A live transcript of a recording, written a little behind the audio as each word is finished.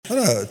I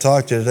want to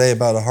talk to you today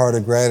about a heart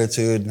of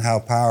gratitude and how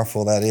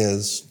powerful that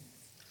is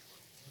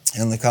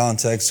in the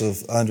context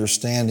of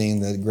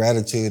understanding that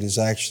gratitude is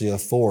actually a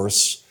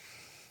force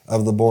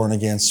of the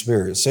born-again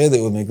spirit. Say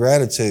that with me.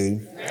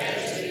 Gratitude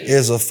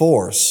is a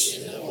force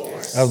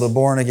of the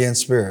born-again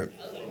spirit.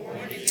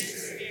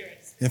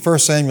 In 1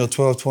 Samuel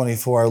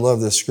 12:24, I love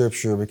this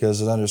scripture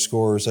because it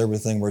underscores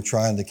everything we're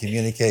trying to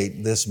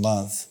communicate this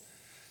month.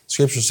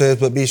 Scripture says,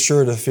 "But be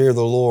sure to fear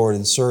the Lord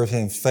and serve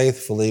Him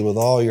faithfully with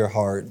all your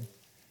heart."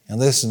 And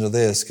listen to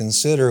this,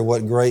 consider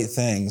what great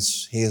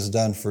things He has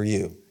done for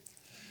you.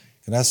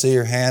 Can I see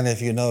your hand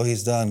if you know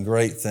He's done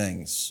great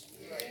things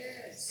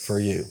for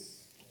you?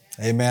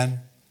 Amen?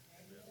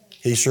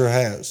 He sure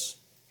has.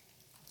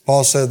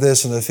 Paul said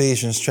this in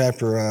Ephesians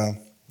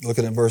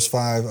looking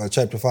at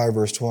chapter 5,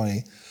 verse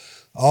 20.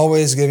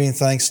 Always giving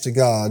thanks to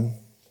God,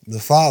 the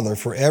Father,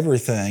 for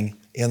everything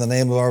in the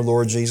name of our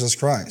Lord Jesus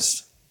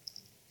Christ.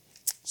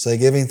 Say,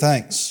 giving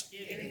thanks.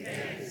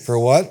 For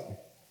what?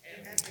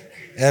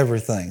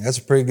 Everything. That's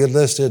a pretty good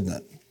list, isn't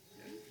it?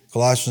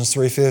 Colossians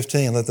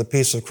 3:15, let the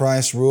peace of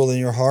Christ rule in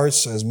your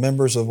hearts. As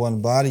members of one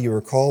body, you are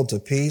called to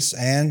peace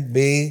and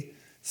be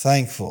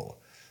thankful.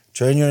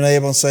 Turn your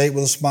neighbor and say it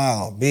with a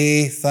smile.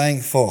 Be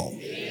thankful.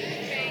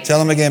 Tell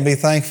them again, be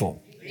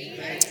thankful.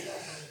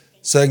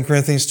 2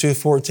 Corinthians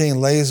 2:14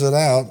 lays it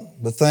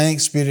out. But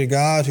thanks be to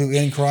God who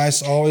in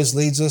Christ always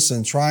leads us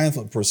in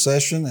triumphant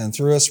procession and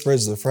through us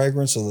spreads the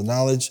fragrance of the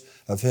knowledge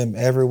of Him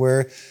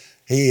everywhere.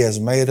 He has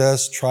made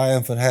us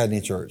triumphant, hadn't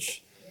He,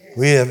 church?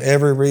 We have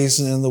every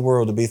reason in the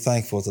world to be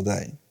thankful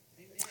today.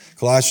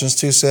 Colossians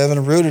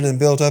 2:7, rooted and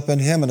built up in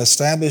Him and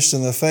established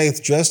in the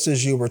faith just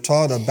as you were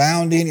taught,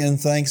 abounding in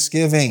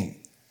thanksgiving.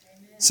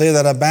 Say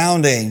that,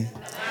 abounding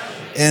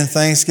in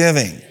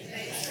thanksgiving.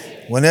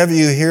 Whenever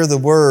you hear the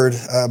word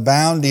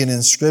abounding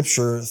in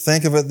Scripture,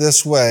 think of it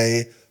this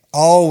way,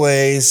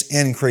 always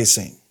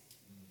increasing.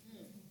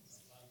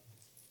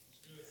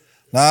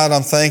 Not,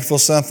 I'm thankful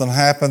something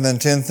happened, then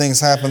 10 things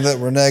happened that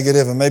were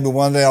negative, and maybe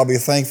one day I'll be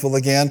thankful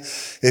again.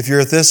 If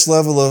you're at this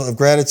level of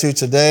gratitude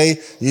today,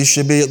 you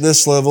should be at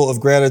this level of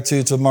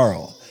gratitude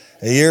tomorrow.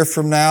 A year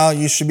from now,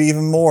 you should be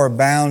even more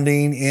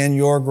abounding in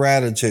your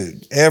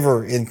gratitude,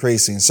 ever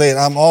increasing. Say it,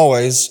 I'm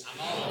always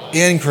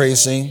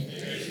increasing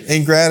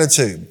in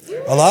gratitude.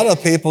 A lot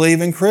of people,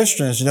 even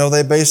Christians,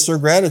 they base their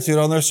gratitude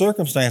on their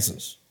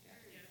circumstances.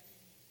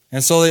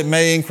 And so it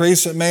may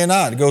increase, it may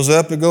not. It goes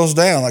up, it goes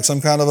down, like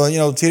some kind of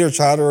a,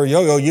 teeter-totter or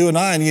yo-yo. You and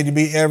I need to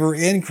be ever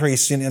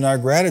increasing in our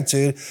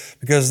gratitude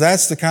because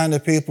that's the kind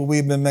of people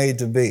we've been made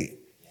to be.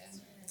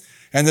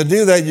 And to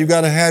do that, you've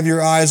got to have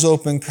your eyes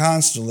open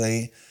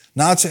constantly,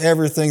 not to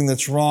everything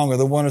that's wrong or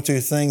the one or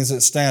two things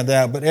that stand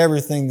out, but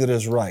everything that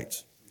is right.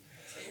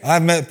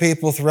 I've met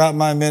people throughout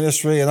my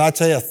ministry, and I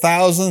tell you,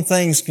 1,000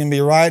 things can be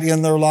right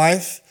in their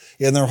life,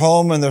 in their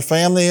home, in their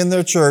family, in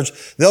their church.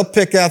 They'll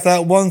pick out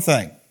that one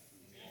thing.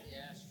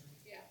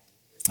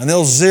 And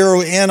they'll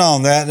zero in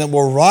on that, and it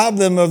will rob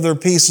them of their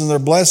peace and their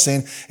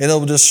blessing, and it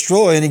will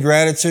destroy any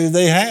gratitude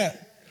they have.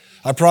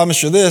 I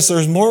promise you this,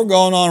 there's more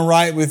going on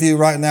right with you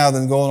right now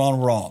than going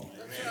on wrong.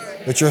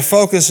 But your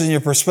focus and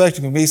your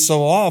perspective can be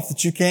so off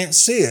that you can't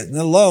see it. And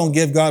alone,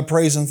 give God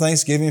praise and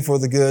thanksgiving for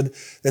the good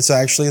that's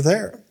actually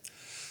there.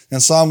 In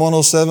Psalm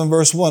 107,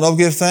 verse 1, oh,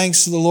 give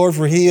thanks to the Lord,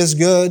 for He is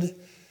good.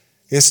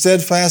 His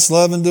steadfast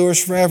love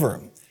endures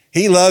forever.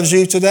 He loves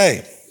you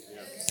today.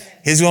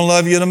 He's going to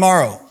love you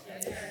tomorrow.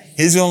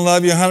 He's going to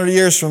love you 100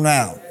 years from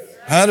now.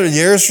 100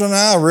 years from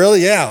now?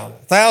 Really? Yeah.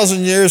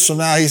 1,000 years from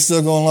now, He's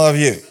still going to love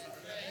you.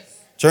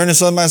 Turn to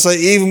somebody and say,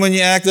 even when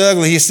you act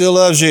ugly, He still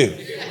loves you.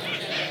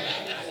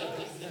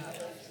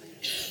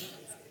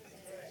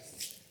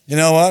 You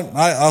know what?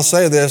 I'll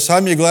say this. How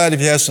many are glad if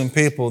you have some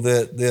people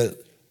that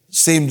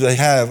seem to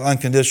have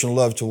unconditional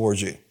love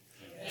towards you?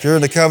 If you're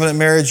in a covenant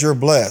marriage, you're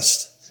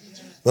blessed.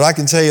 But I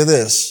can tell you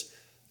this,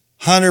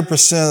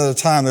 100% of the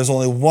time, there's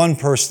only one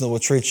person that will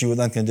treat you with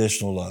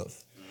unconditional love.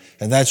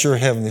 And that's your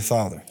Heavenly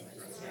Father.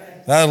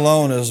 That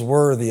alone is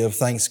worthy of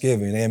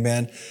thanksgiving,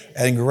 amen,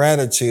 and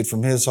gratitude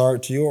from His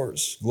heart to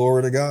yours.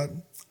 Glory to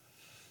God.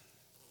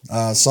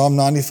 Psalm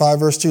 95,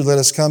 verse 2, let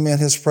us come in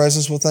His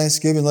presence with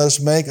thanksgiving. Let us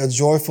make a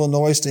joyful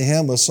noise to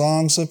Him with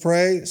songs of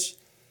praise.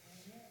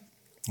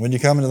 When you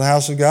come into the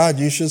house of God,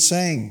 you should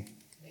sing.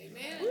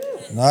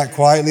 Amen. Not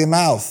quietly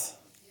mouth.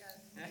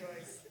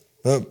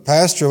 But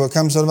Pastor, what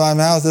comes out of my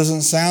mouth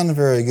doesn't sound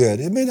very good.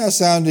 It may not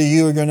sound to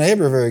you or your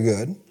neighbor very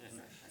good.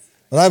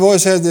 But I've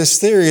always had this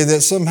theory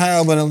that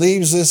somehow when it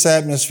leaves this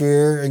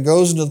atmosphere and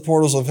goes into the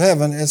portals of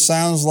heaven, it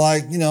sounds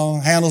like,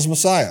 Handel's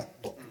Messiah.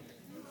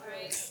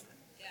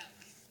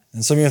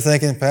 And some of you are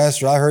thinking,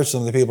 Pastor, I heard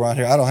some of the people around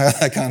here, I don't have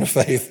that kind of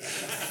faith.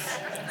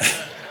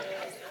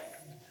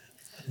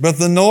 But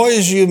the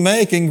noise you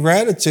make in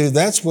gratitude,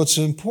 that's what's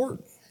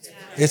important.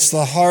 It's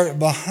the heart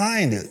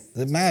behind it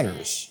that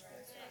matters.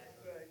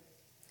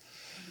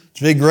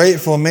 To be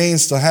grateful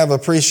means to have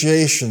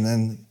appreciation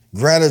and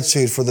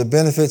gratitude for the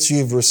benefits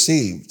you've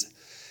received.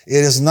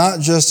 It is not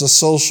just a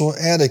social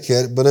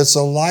etiquette, but it's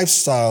a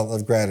lifestyle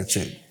of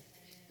gratitude.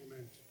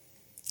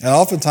 And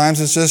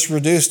oftentimes it's just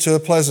reduced to a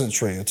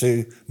pleasantry, or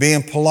to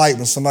being polite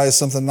when somebody does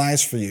something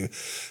nice for you.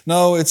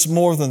 No, it's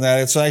more than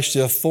that. It's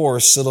actually a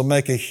force that'll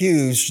make a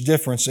huge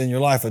difference in your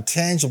life, a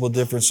tangible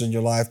difference in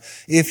your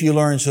life, if you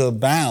learn to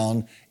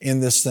abound in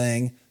this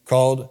thing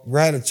called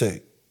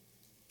gratitude.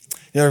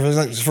 You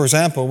know, for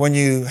example, when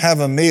you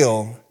have a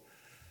meal,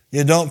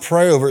 you don't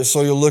pray over it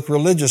so you'll look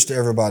religious to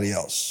everybody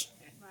else.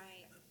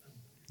 Right.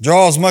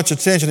 Draw as much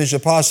attention as you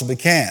possibly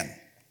can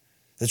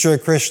that you're a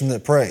Christian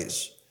that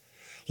prays.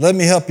 Let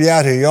me help you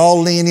out here. Y'all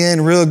lean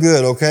in real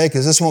good, okay?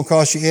 Because this won't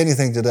cost you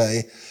anything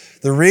today.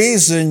 The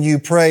reason you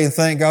pray and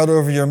thank God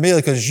over your meal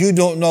is because you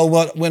don't know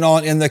what went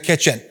on in the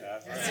kitchen.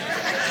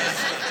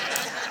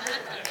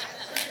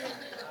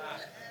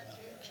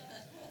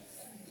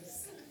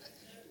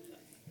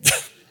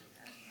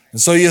 And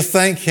so you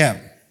thank Him.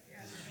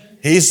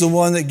 He's the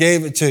one that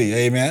gave it to you,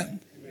 amen?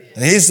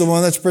 And He's the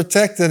one that's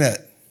protecting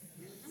it.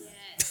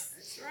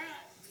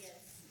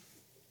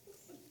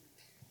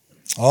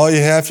 All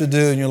you have to do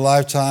in your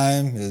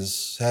lifetime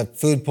is have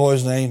food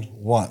poisoning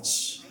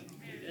once.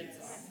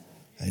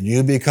 And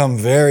you become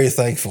very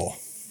thankful.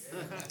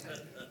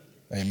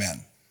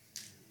 Amen.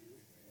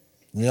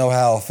 You know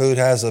how food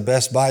has a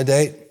best by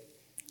date?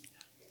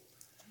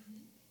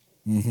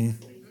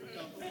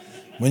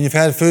 When you've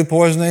had food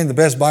poisoning, the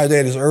best by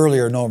date is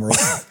earlier normally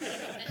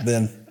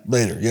than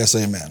later. Yes,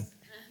 amen.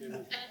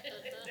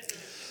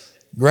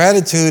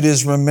 Gratitude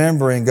is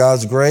remembering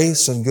God's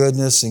grace and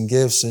goodness and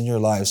gifts in your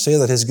life. Say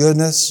that His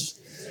goodness,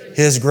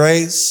 His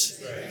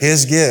grace,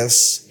 His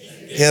gifts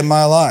in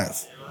my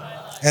life.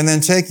 And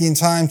then taking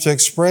time to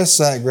express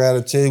that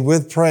gratitude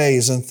with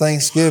praise and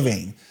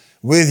thanksgiving,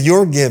 with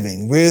your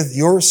giving, with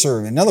your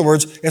serving. In other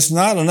words, it's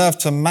not enough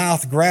to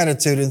mouth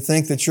gratitude and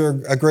think that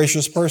you're a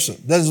gracious person.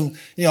 It doesn't,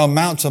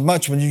 amount to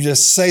much when you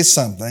just say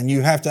something.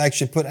 You have to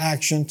actually put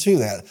action to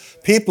that.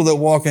 People that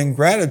walk in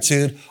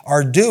gratitude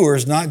are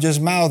doers, not just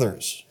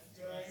mouthers.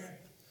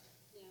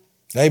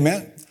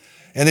 Amen.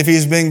 And if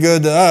He's been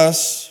good to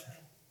us,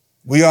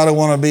 we ought to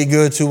want to be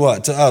good to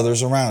what? To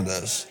others around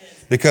us,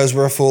 because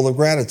we're full of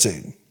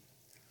gratitude.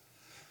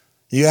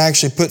 You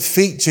actually put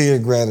feet to your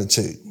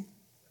gratitude.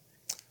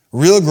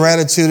 Real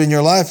gratitude in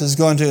your life is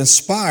going to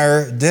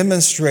inspire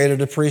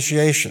demonstrated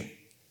appreciation.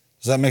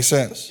 Does that make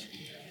sense?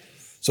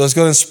 So it's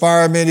going to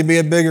inspire me to be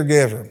a bigger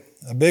giver,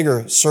 a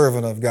bigger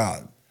servant of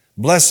God,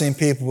 blessing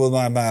people with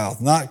my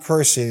mouth, not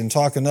cursing and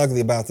talking ugly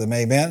about them,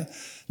 amen?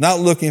 Not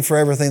looking for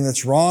everything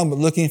that's wrong, but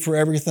looking for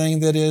everything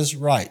that is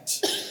right.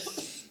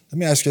 Let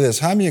me ask you this.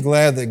 How many are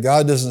glad that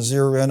God doesn't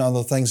zero in on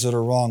the things that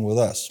are wrong with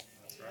us?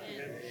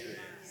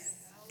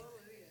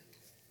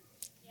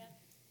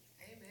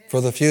 For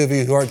the few of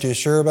you who aren't too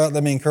sure about it,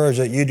 let me encourage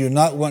that you do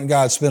not want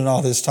God spending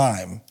all His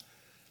time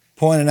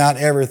pointing out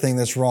everything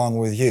that's wrong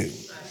with you.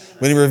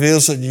 When He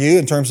reveals it to you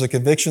in terms of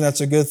conviction,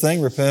 that's a good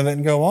thing. Repent of it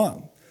and go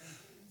on.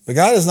 But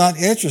God is not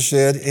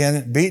interested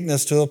in beating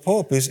us to a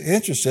pulp. He's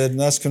interested in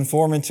us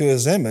conforming to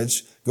His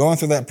image, going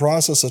through that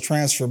process of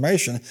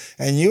transformation.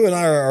 And you and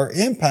I are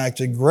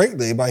impacted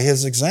greatly by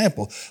His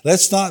example.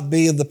 Let's not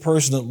be the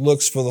person that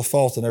looks for the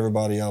fault in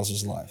everybody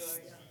else's life.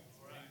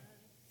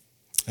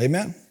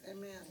 Amen?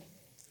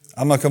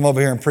 I'm going to come over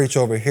here and preach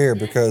over here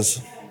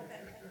because,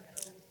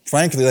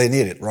 frankly, they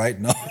need it, right?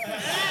 No.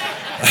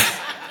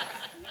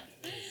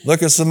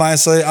 Look at somebody and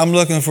say, I'm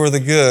looking for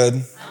the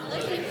good.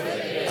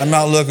 I'm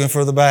not looking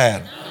for the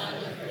bad.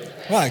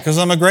 Why? Because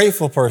I'm a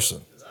grateful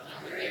person.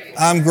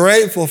 I'm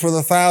grateful for the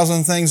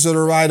 1,000 things that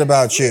are right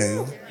about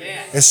you,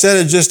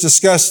 instead of just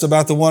disgusted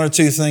about the 1 or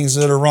 2 things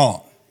that are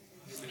wrong.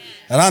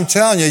 And I'm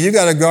telling you, you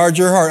got to guard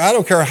your heart. I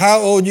don't care how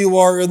old you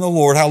are in the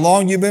Lord, how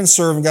long you've been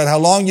serving God, how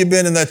long you've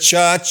been in the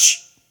church.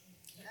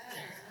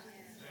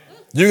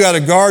 You got to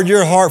guard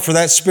your heart for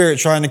that spirit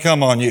trying to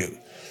come on you.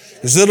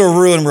 Because it'll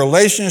ruin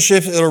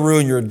relationships, it'll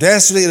ruin your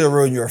destiny, it'll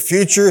ruin your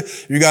future.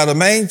 You got to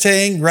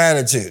maintain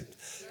gratitude.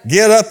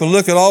 Get up and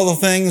look at all the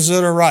things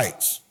that are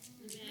right.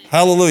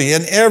 Hallelujah.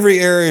 In every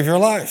area of your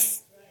life.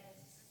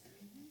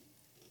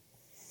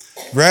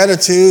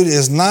 Gratitude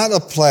is not a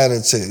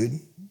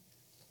platitude.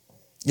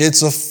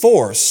 It's a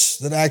force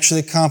that actually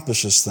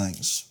accomplishes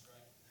things.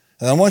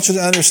 And I want you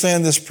to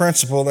understand this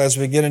principle as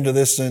we get into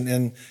this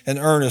in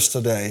earnest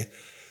today.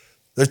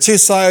 There are 2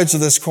 sides of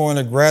this coin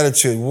of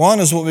gratitude. One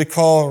is what we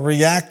call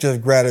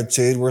reactive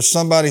gratitude, where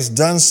somebody's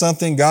done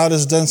something, God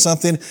has done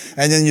something,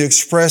 and then you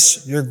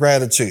express your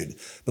gratitude.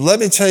 But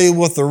let me tell you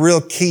what the real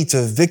key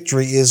to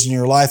victory is in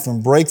your life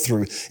and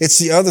breakthrough. It's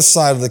the other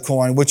side of the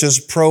coin, which is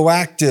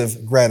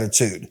proactive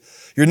gratitude.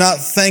 You're not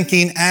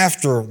thinking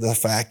after the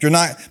fact. You're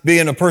not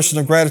being a person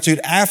of gratitude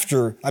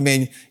after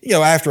it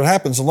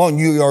happens alone.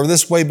 You are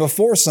this way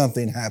before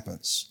something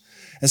happens.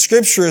 And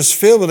Scripture is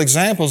filled with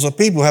examples of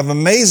people who have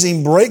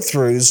amazing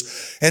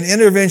breakthroughs and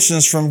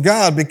interventions from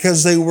God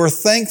because they were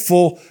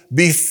thankful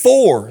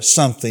before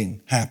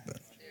something happened.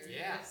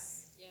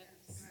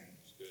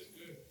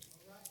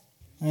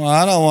 Well,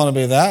 I don't want to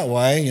be that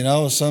way.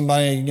 If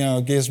somebody,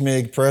 gives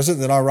me a present,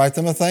 then I'll write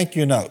them a thank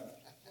you note.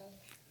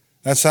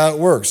 That's how it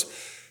works.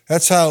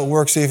 That's how it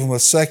works even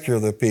with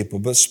secular people.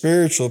 But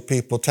spiritual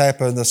people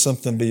tap into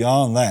something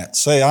beyond that.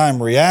 Say,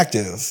 I'm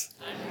reactive,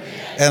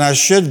 and I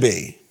should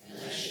be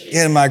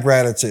in my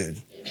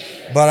gratitude.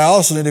 But I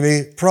also need to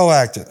be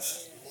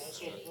proactive.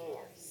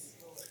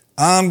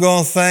 I'm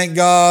going to thank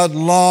God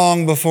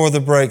long before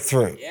the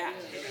breakthrough.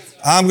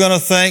 I'm going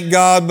to thank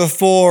God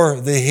before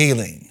the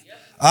healing.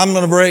 I'm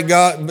going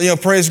to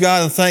praise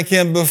God and thank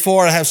Him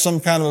before I have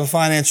some kind of a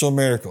financial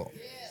miracle.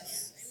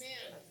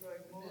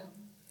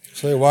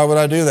 So why would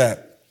I do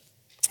that?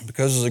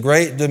 Because there's a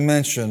great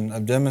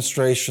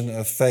demonstration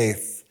of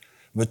faith,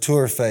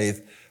 mature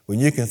faith, when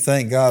you can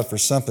thank God for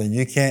something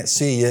you can't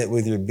see yet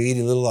with your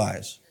beady little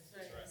eyes.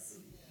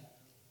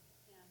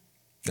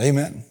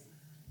 Amen.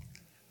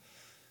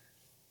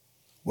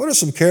 What are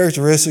some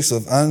characteristics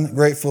of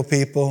ungrateful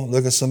people?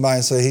 Look at somebody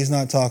and say, he's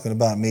not talking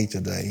about me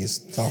today. He's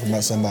talking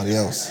about somebody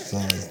else. So,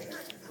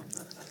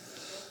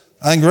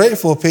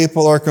 ungrateful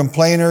people are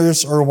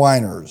complainers or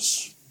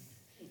whiners.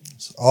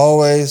 There's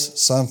always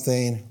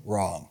something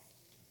wrong.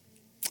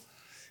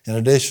 In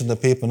addition to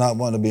people not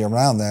wanting to be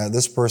around that,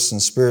 this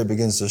person's spirit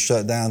begins to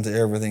shut down to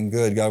everything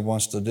good God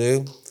wants to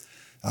do.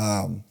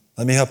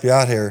 Let me help you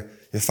out here.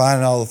 You're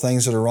finding all the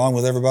things that are wrong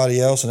with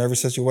everybody else in every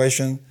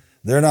situation.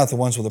 They're not the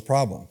ones with the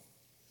problem.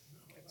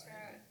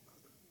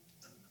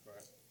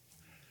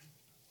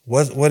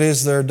 What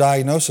is their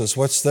diagnosis?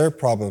 What's their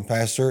problem,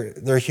 Pastor?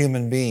 They're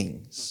human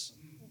beings.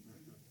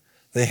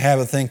 They have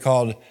a thing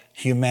called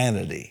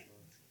humanity.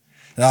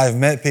 And I've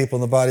met people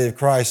in the body of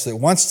Christ that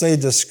once they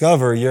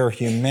discover your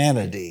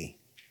humanity,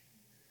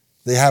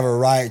 they have a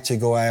right to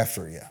go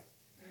after you.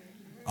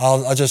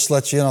 I'll just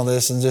let you in on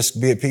this and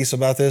just be at peace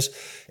about this.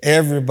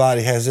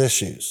 Everybody has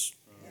issues.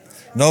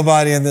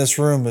 Nobody in this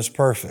room is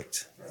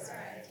perfect.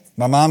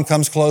 My mom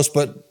comes close,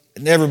 but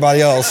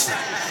everybody else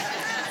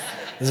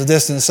is a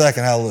distant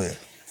second. Hallelujah.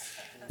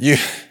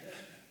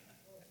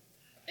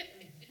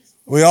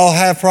 We all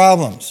have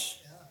problems.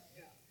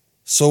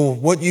 So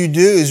what you do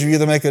is you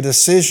either make a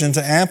decision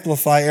to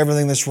amplify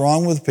everything that's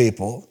wrong with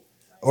people,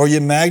 or you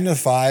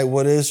magnify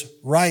what is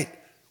right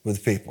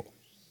with people.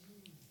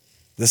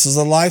 This is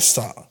a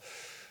lifestyle.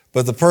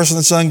 But the person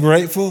that's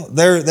ungrateful,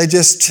 they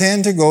just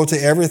tend to go to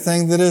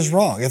everything that is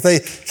wrong. If they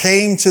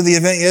came to the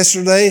event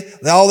yesterday,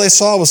 all they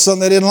saw was something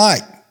they didn't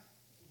like.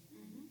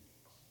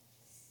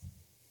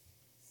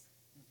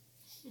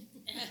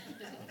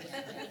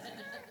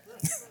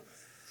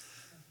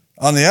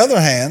 On the other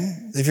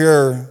hand, if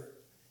you're,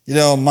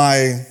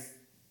 my,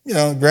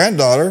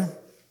 granddaughter,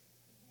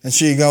 and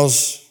she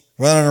goes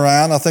running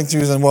around, I think she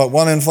was in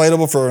one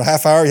inflatable for a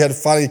half hour, you had to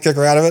finally kick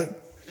her out of it.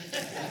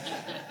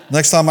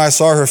 Next time I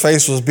saw her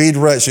face was bead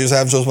red. She was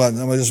having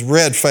just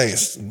red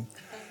face.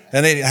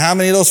 And ate how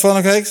many of those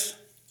funnel cakes?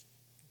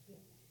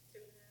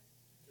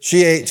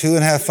 She ate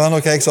 2.5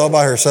 funnel cakes all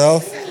by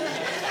herself.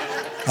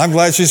 I'm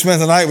glad she spent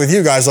the night with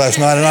you guys last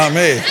night and not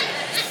me.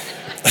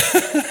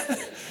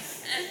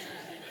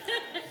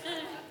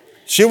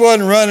 She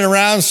wasn't running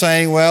around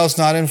saying, well, it's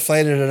not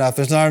inflated enough.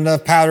 There's not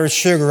enough powdered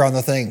sugar on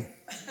the thing.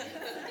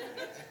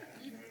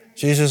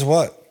 She's just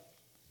what?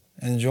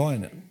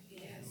 Enjoying it.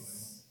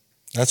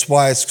 That's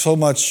why it's so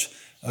much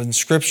in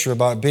Scripture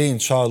about being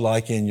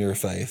childlike in your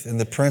faith and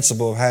the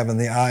principle of having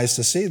the eyes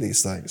to see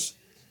these things.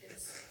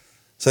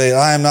 Say,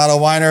 I am not a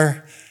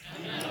whiner.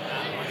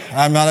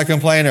 I'm not a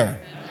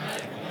complainer.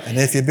 And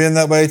if you've been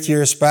that way to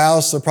your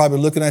spouse, they're probably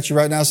looking at you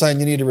right now saying,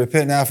 you need to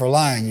repent now for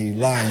lying, you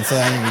lying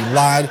thing. You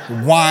lied,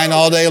 whine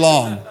all day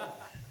long.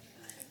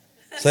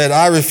 Said,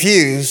 I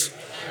refuse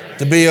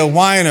to be a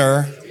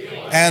whiner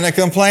and a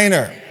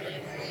complainer.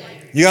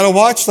 You got to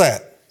watch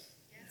that.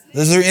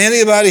 Is there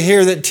anybody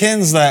here that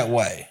tends that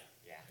way?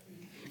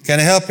 Can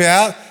I help you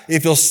out?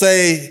 If you'll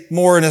stay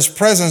more in His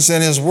presence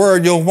and His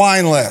Word, you'll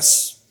whine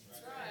less.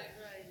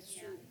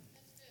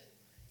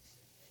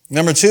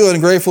 Number 2,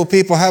 ungrateful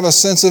people have a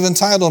sense of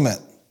entitlement.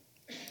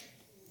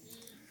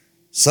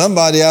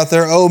 Somebody out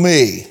there owe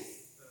me.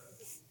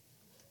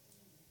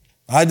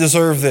 I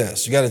deserve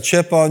this. You got a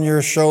chip on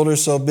your shoulder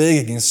so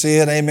big you can see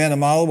it, amen, a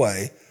mile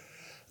away.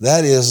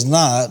 That is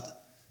not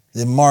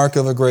the mark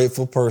of a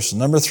grateful person.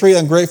 Number 3,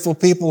 ungrateful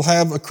people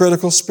have a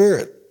critical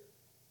spirit.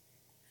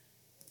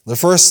 The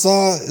first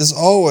thought is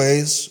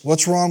always,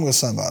 what's wrong with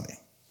somebody?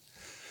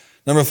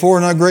 Number 4,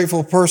 an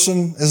ungrateful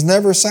person is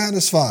never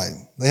satisfied.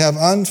 They have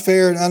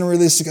unfair and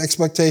unrealistic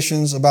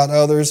expectations about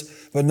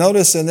others, but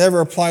notice they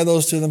never apply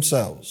those to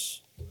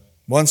themselves.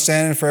 One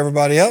standard for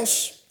everybody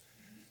else,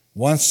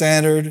 one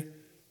standard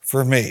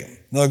for me.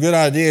 No, a good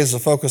idea is to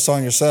focus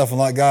on yourself and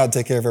let God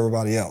take care of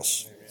everybody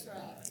else.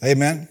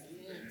 Amen.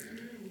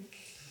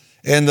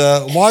 And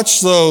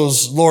watch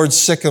those Lord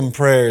sick 'em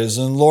prayers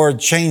and Lord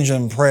change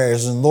 'em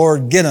prayers and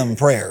Lord get 'em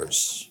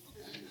prayers.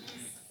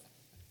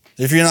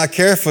 If you're not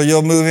careful,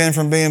 you'll move in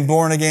from being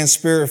born again,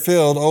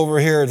 spirit-filled,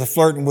 over here to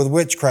flirting with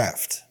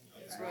witchcraft.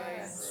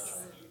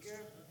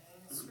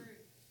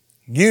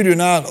 You do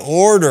not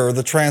order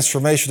the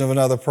transformation of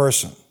another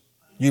person.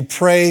 You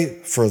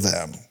pray for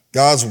them.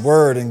 God's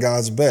word and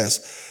God's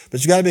best.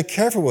 But you got to be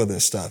careful with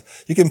this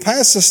stuff. You can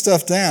pass this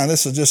stuff down.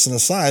 This is just an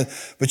aside,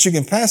 but you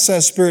can pass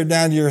that spirit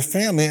down to your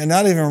family and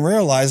not even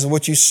realize that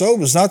what you sowed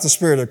was not the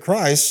Spirit of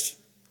Christ.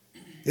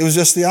 It was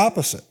just the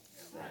opposite.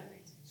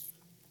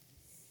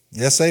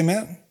 Yes,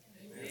 amen?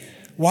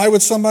 Why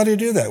would somebody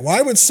do that?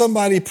 Why would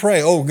somebody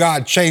pray, oh,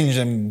 God, change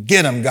them,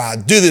 get them,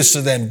 God, do this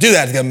to them, do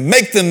that to them,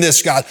 make them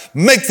this, God,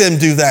 make them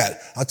do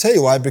that? I'll tell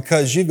you why,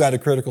 because you've got a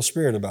critical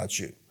spirit about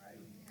you.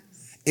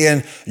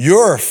 In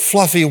your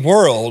fluffy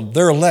world,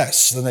 they're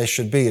less than they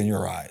should be in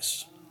your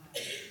eyes.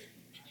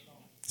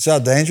 See how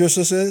dangerous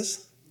this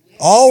is?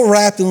 All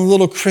wrapped in a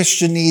little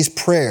Christianese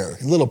prayer,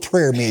 a little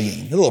prayer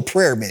meeting.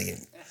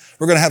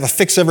 We're going to have a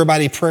fix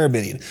everybody prayer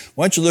meeting.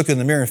 Why don't you look in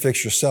the mirror and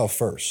fix yourself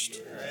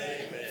first?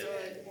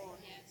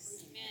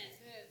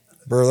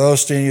 Brother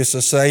Osteen used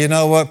to say, you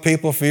know what,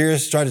 people for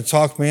years tried to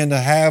talk me into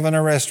having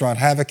a restaurant,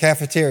 have a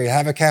cafeteria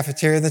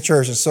in the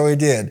church, and so he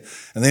did.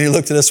 And then he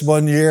looked at us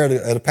one year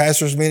at a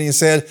pastor's meeting and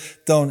said,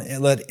 don't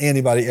let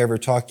anybody ever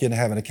talk you into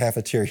having a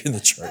cafeteria in the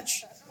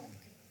church.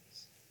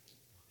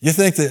 You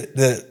think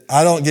that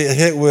I don't get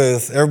hit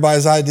with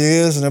everybody's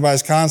ideas and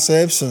everybody's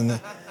concepts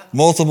and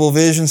multiple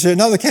visions here?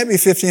 No, there can't be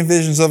 15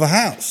 visions of a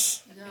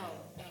house.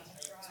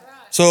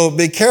 So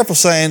be careful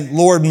saying,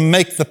 Lord,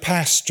 make the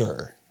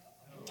pastor.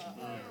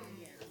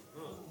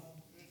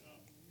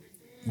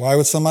 Why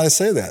would somebody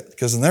say that?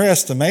 Because in their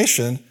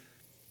estimation,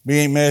 we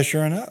ain't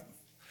measuring up.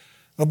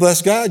 Well,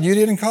 bless God, you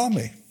didn't call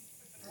me.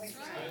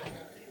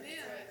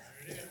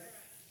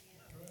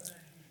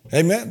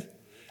 Amen.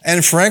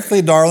 And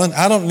frankly, darling,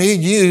 I don't need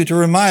you to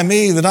remind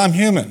me that I'm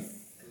human.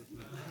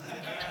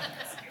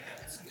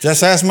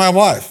 Just ask my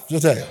wife. She'll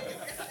tell you.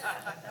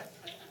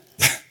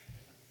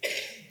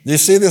 Do you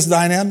see this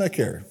dynamic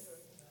here?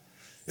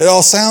 It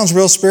all sounds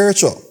real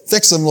spiritual.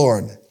 Fix them,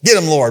 Lord. Get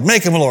them, Lord.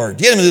 Make them, Lord.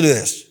 Get them to do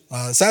this.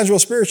 It sounds real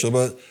spiritual,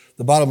 but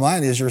the bottom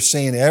line is you're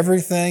seeing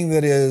everything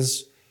that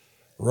is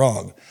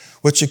wrong.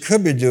 What you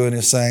could be doing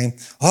is saying,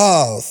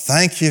 oh,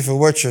 thank you for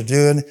what you're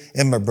doing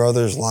in my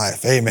brother's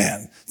life.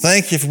 Amen.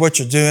 Thank you for what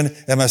you're doing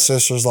in my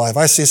sister's life.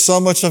 I see so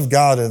much of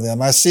God in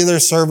them. I see their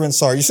servant's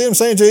heart. You see what I'm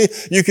saying to you?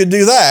 You could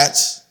do that,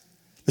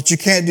 but you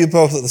can't do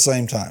both at the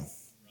same time.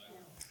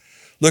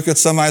 Look at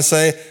somebody and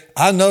say,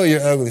 I know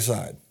your ugly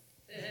side,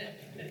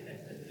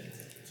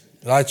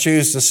 but I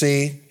choose to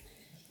see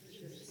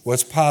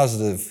what's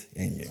positive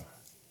in you.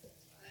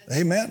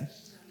 Amen.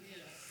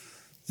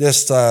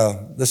 This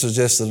is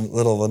just a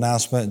little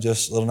announcement.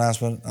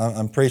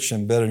 I'm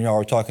preaching better than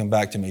y'all are talking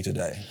back to me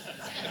today.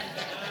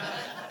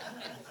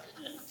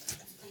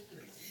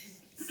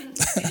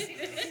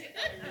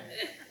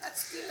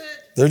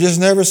 They're just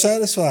never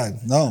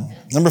satisfied. No.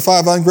 Number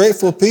 5,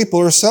 ungrateful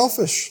people are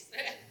selfish.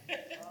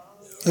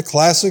 The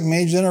classic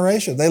me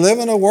generation. They live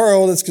in a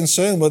world that's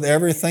consumed with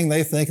everything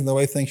they think and the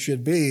way things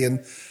should be,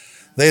 and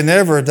they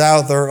never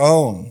doubt their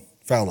own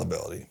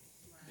fallibility.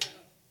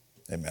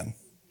 Amen.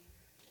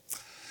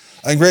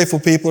 Ungrateful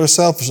people are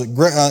selfish.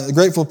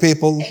 Grateful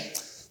people,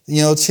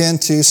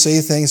 tend to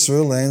see things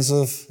through a lens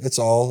of it's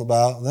all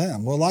about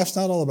them. Well, life's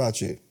not all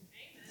about you.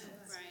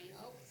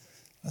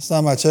 That's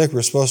not my check.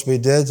 We're supposed to be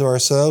dead to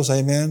ourselves.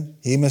 Amen.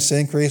 He must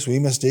increase. We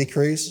must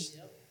decrease.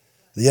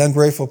 The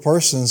ungrateful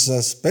persons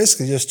is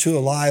basically just too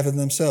alive in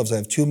themselves. They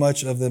have too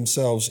much of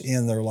themselves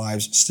in their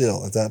lives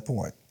still at that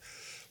point.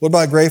 What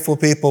about grateful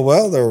people?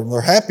 Well,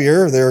 they're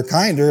happier, they're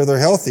kinder, they're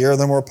healthier,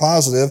 they're more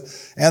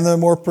positive, and they're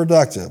more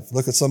productive.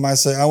 Look at somebody and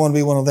say, I want to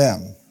be one of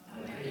them.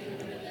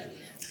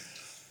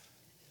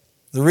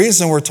 The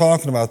reason we're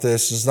talking about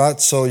this is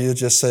not so you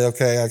just say,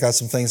 okay, I got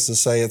some things to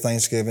say at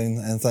Thanksgiving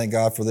and thank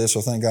God for this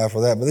or thank God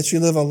for that, but that you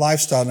live a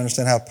lifestyle and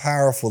understand how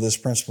powerful this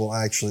principle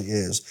actually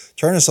is.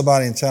 Turn to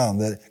somebody and tell them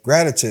that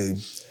gratitude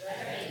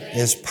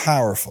is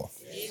powerful.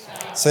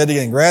 Say it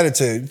again,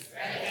 gratitude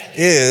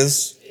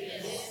is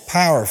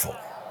powerful.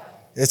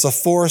 It's a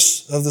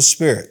force of the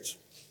Spirit.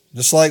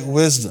 Just like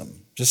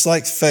wisdom, just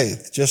like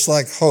faith, just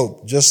like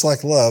hope, just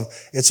like love,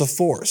 it's a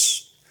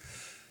force.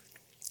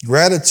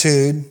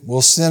 Gratitude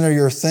will center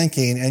your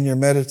thinking and your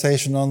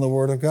meditation on the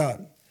Word of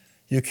God.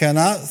 You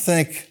cannot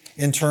think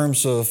in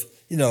terms of,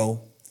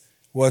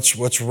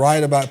 what's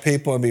right about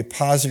people and be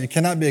positive. You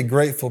cannot be a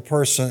grateful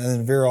person and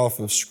then veer off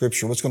of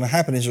Scripture. What's going to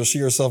happen is you'll see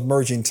yourself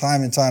merging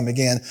time and time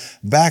again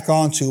back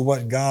onto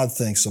what God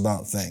thinks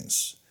about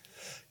things.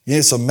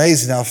 It's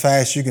amazing how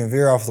fast you can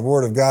veer off the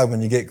Word of God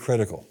when you get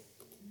critical.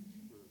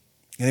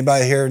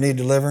 Anybody here need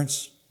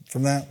deliverance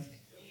from that?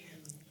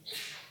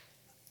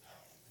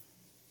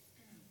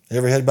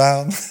 Every head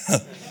bowed?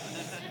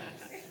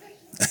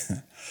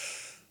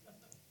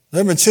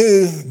 Number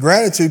 2,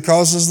 gratitude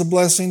causes the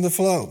blessing to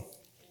flow.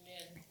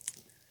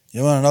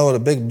 You want to know what a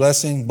big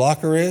blessing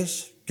blocker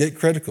is? Get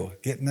critical,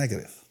 get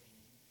negative,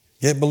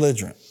 get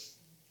belligerent.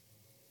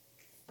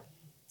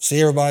 See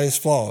everybody's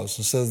flaws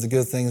instead of the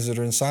good things that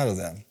are inside of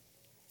them.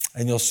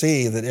 And you'll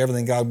see that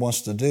everything God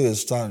wants to do is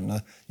starting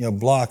to,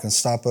 block and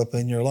stop up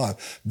in your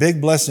life.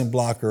 Big blessing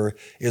blocker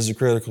is a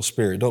critical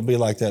spirit. Don't be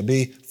like that.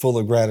 Be full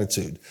of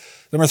gratitude.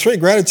 Number 3,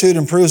 gratitude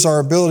improves our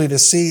ability to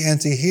see and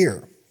to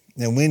hear.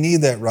 And we need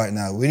that right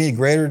now. We need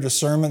greater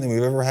discernment than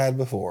we've ever had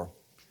before.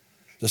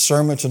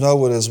 Discernment to know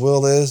what His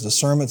will is.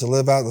 Discernment to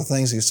live out the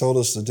things He's told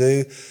us to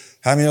do.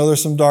 How many know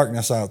there's some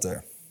darkness out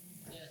there?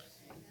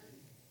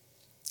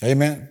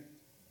 Amen.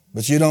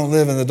 But you don't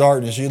live in the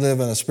darkness. You live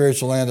in a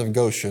spiritual land of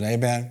Goshen.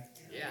 Amen.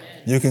 Yeah.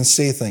 You can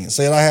see things.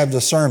 Say, I have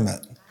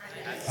discernment.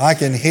 I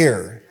can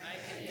hear.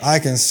 I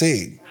can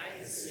see.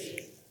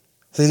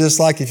 See, just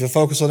like if you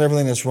focus on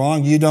everything that's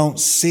wrong, you don't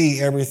see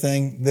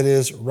everything that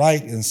is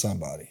right in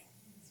somebody.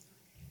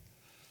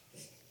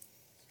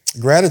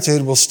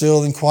 Gratitude will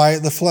still and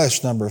quiet the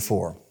flesh, number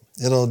 4.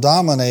 It'll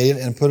dominate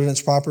it and put it in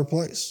its proper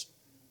place.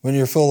 When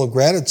you're full of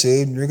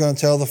gratitude, you're going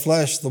to tell the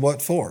flesh the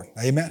what for.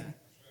 Amen.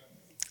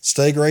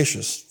 Stay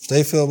gracious.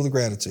 Stay filled with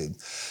gratitude.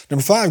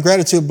 Number 5,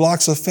 gratitude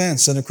blocks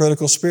offense in a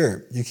critical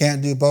spirit. You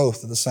can't do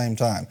both at the same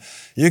time.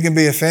 You can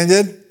be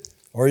offended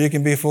or you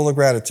can be full of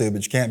gratitude,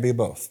 but you can't be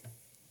both.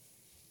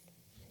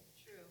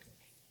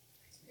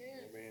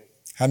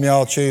 How many of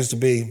y'all choose to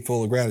be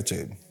full of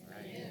gratitude?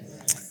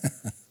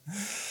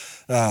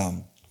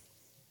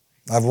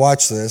 I've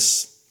watched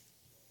this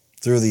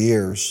through the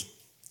years.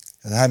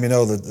 And how many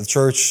know that the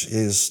church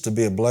is to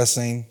be a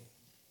blessing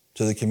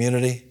to the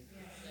community?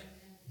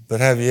 But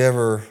have you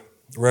ever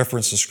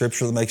referenced the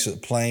scripture that makes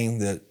it plain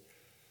that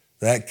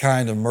that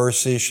kind of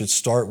mercy should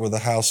start with the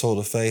household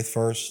of faith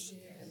first?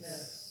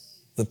 Yes.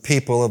 The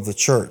people of the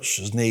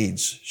church's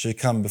needs should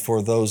come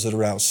before those that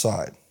are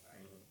outside.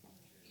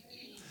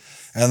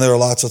 And there are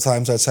lots of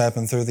times that's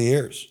happened through the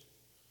years.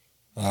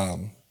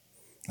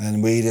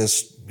 And we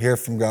just hear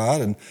from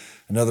God. And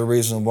another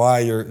reason why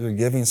your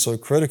giving is so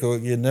critical,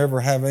 you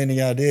never have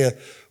any idea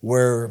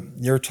where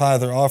your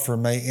tithe or offer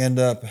may end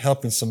up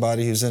helping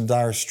somebody who's in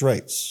dire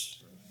straits.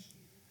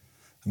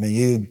 I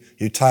mean,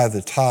 you tithe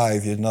the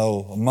tithe, you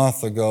know, a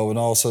month ago, and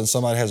all of a sudden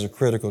somebody has a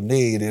critical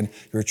need and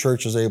your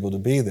church is able to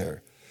be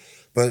there.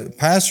 But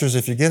pastors,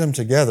 if you get them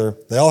together,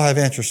 they all have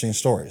interesting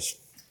stories.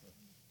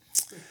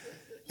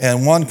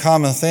 And one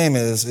common theme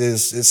is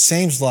it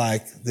seems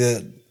like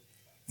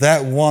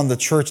that one the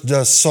church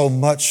does so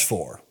much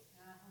for.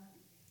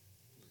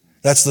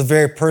 That's the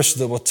very person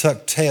that will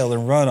tuck tail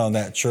and run on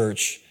that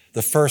church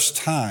the first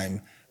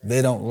time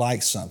they don't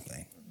like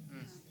something.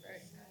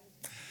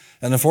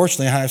 And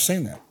unfortunately, I've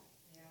seen that.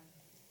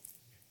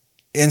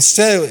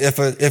 Instead,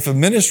 if a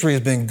ministry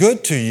has been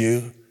good to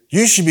you,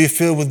 you should be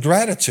filled with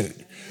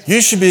gratitude. You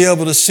should be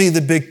able to see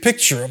the big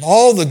picture of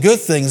all the good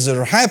things that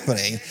are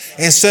happening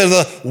instead of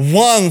the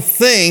one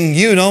thing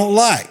you don't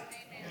like.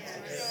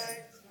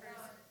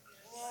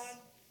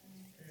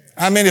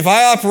 I mean, if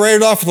I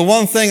operated off of the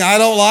one thing I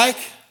don't like,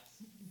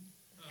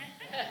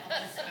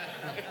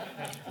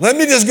 let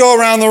me just go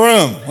around the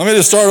room. Let me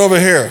just start over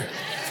here.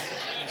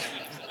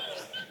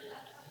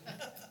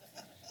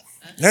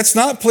 That's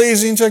not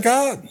pleasing to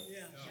God.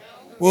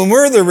 When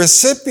we're the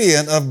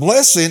recipient of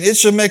blessing, it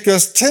should make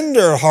us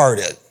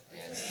tender-hearted.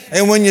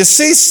 And when you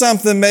see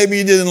something maybe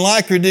you didn't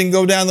like or didn't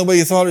go down the way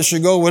you thought it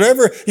should go,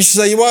 whatever, you should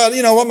say, well,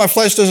 you know what, my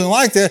flesh doesn't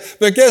like that.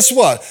 But guess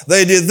what?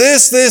 They did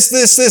this,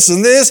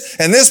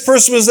 and this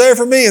person was there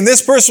for me, and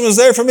this person was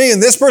there for me,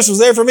 and this person was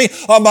there for me.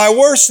 On my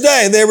worst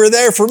day, they were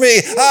there for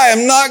me. I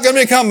am not going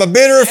to become a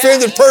bitter,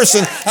 offended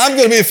person. I'm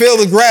going to be filled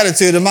with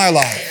gratitude in my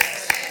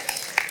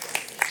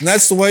life. And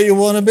that's the way you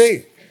want to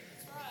be.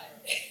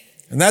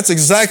 And that's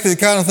exactly the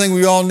kind of thing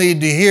we all need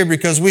to hear,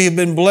 because we have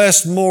been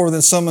blessed more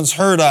than someone's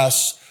hurt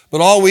us. But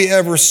all we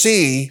ever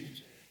see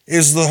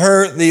is the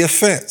hurt, the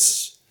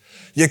offense.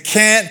 You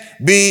can't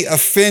be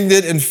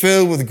offended and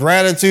filled with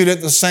gratitude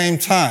at the same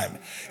time.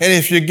 And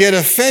if you get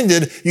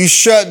offended, you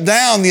shut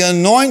down the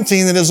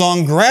anointing that is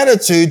on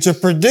gratitude to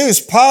produce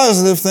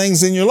positive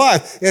things in your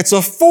life. It's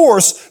a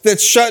force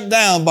that's shut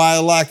down by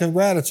a lack of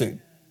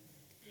gratitude.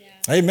 Yeah.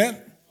 Amen.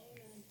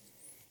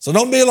 So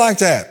don't be like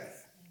that.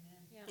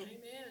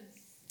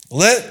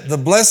 Let the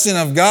blessing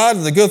of God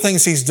and the good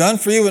things He's done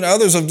for you and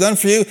others have done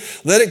for you,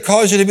 let it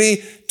cause you to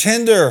be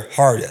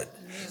tender-hearted.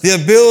 The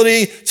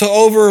ability to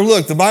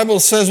overlook. The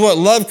Bible says what?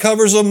 Love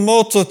covers a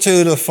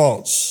multitude of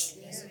faults.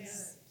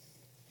 Yes.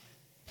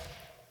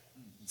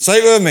 Say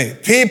it with me.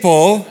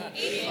 People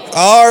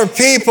are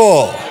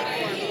people.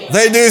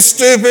 They do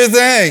stupid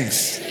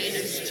things.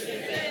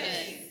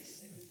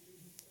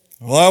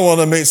 Well, I want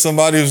to meet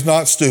somebody who's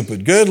not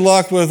stupid. Good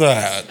luck with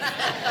that.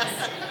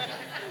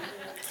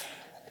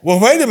 Well,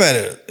 wait a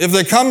minute. If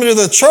they come into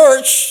the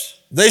church,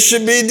 they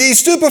should be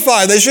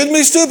de-stupefied. They shouldn't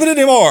be stupid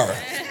anymore.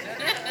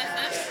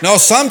 No,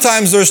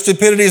 sometimes their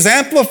stupidity is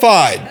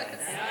amplified.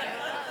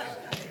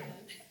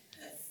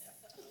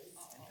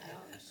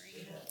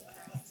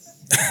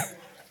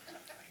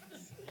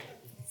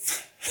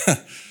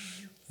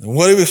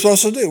 What are we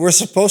supposed to do? We're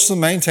supposed to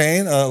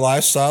maintain a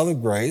lifestyle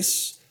of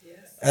grace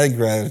and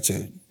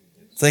gratitude.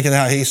 Thinking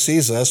how He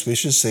sees us, we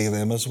should see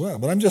them as well.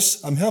 But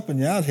I'm helping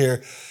you out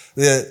here.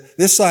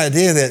 This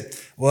idea that,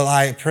 well,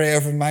 I pray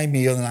over my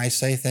meal and I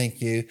say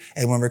thank you.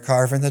 And when we're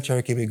carving the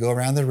turkey, we go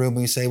around the room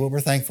and we say what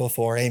we're thankful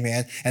for.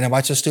 Amen. And I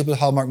watch the stupid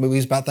Hallmark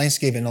movies about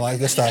Thanksgiving and all that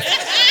good stuff.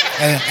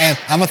 and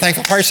I'm a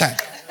thankful person.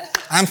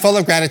 I'm full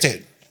of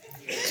gratitude.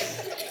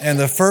 And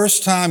the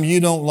first time you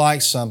don't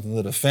like something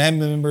that a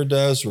family member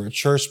does or a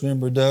church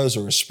member does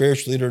or a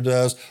spiritual leader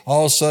does,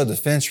 all of a sudden the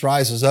fence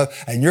rises up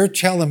and you're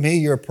telling me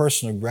you're a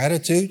person of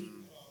gratitude?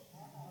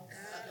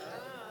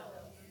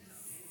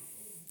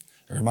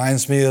 It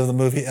reminds me of the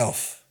movie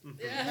Elf.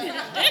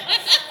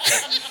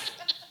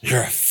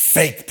 You're a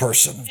fake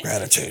person of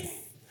gratitude.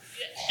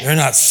 You're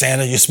not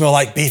Santa. You smell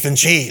like beef and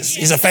cheese.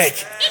 He's a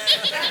fake.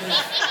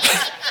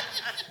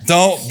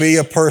 Don't be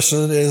a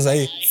person that is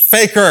a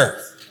faker.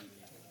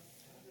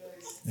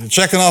 You're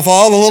checking off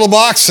all the little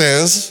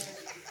boxes.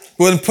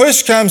 When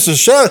push comes to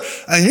shove,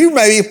 and you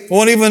maybe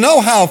won't even know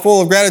how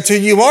full of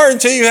gratitude you are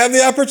until you have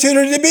the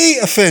opportunity to be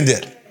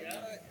offended.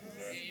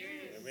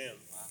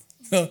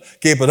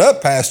 Keep it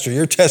up, Pastor.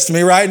 You're testing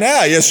me right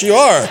now. Yes, you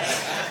are.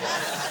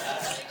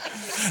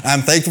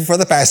 I'm thankful for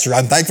the pastor.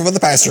 I'm thankful for the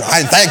pastor.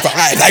 I'm thankful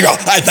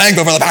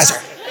for the pastor.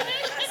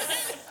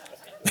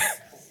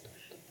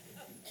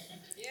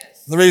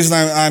 The reason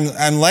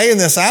I'm laying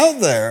this out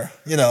there,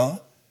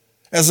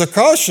 as a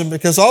caution,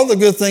 because all the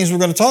good things we're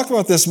going to talk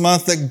about this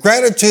month that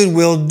gratitude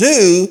will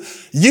do,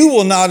 you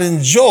will not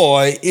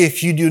enjoy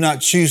if you do not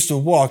choose to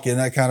walk in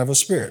that kind of a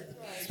spirit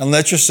and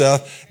let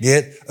yourself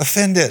get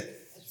offended.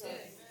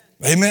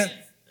 Amen.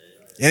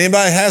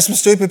 Anybody have some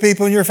stupid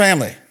people in your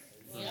family?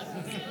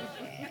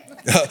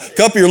 A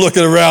couple of you are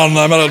looking around and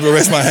I'm about to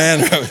raise my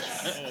hand.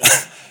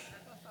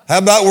 How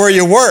about where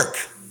you work?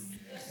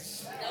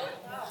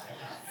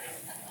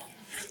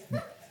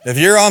 If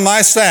you're on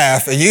my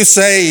staff and you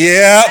say,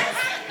 yep.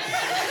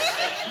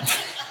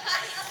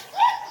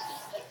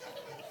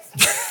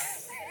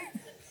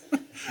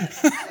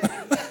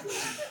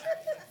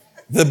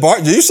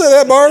 Did you say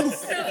that, Barb?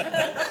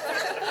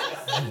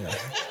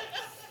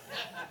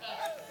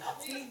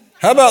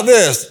 How about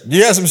this? Do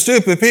you have some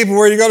stupid people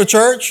where you go to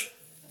church?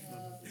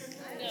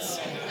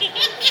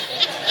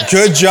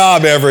 Good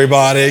job,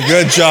 everybody.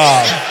 Good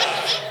job.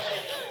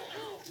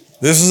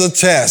 This is a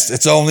test.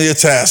 It's only a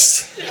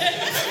test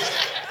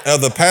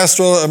of the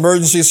pastoral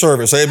emergency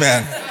service.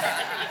 Amen.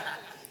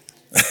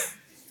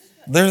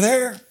 They're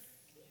there.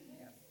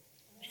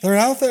 They're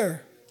out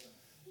there.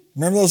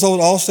 Remember those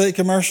old Allstate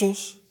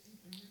commercials?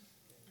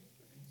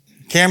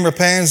 Camera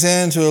pans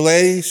in to a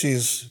lady.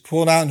 She's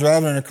pulling out and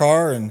driving in her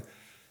car, and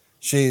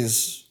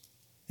she's,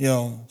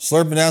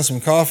 slurping down some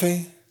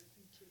coffee.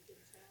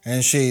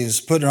 And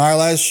she's putting her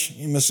eyelash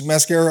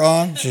mascara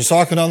on. She's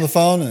talking on the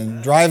phone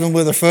and driving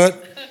with her foot.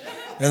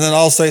 And then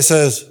Allstate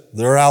says,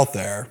 they're out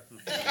there.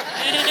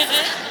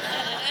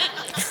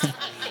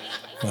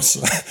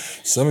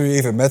 Some of you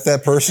even met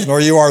that person or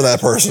you are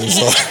that person.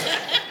 So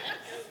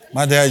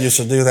my dad used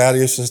to do that.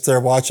 He used to sit there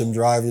watch him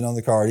drive on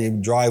the car.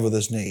 He'd drive with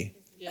his knee.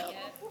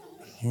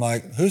 I'm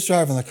like, who's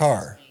driving the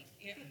car?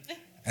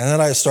 And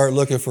then I start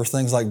looking for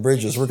things like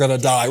bridges. We're going to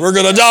die. We're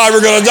going to die.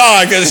 We're going to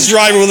die because he's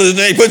driving with his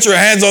knee. Put your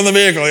hands on the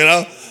vehicle,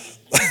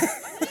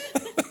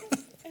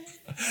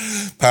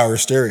 Power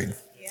steering.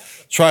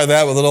 Try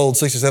that with an old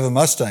 67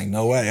 Mustang.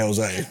 No way,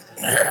 Jose.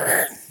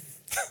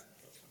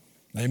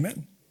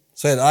 Amen.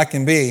 Say it, I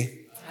can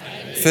be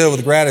filled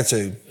with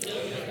gratitude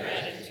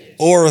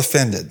or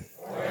offended,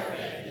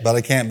 but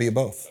I can't be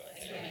both.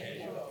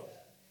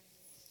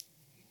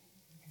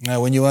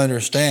 Now, when you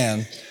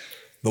understand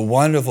the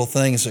wonderful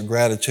things that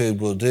gratitude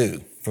will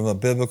do from a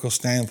biblical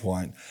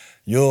standpoint,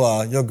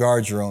 you'll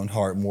guard your own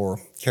heart more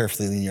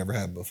carefully than you ever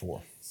have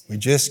before. We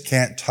just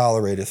can't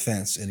tolerate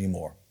offense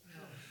anymore.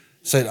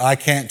 Say, I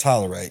can't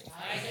tolerate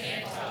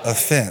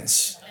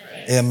offense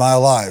in my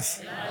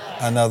life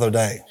another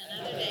day.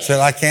 Say,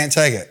 I can't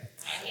take it.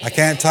 I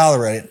can't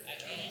tolerate it.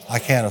 I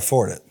can't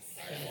afford it.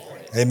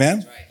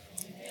 Amen?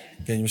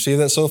 Can you receive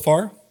that so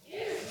far?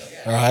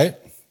 All right.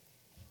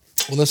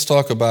 Well, let's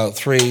talk about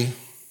 3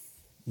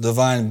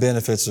 divine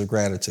benefits of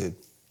gratitude.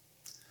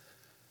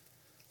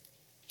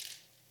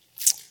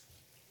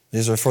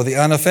 These are for the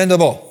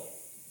unoffendable.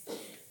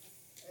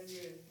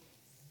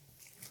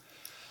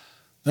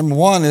 Number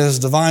 1 is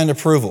divine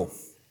approval.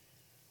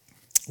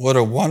 What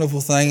a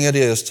wonderful thing it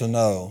is to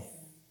know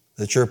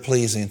that you're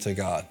pleasing to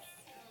God.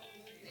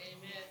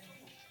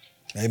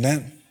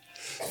 Amen.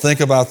 Think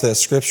about that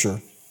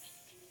scripture.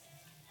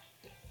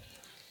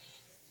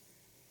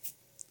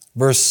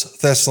 1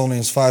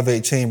 Thessalonians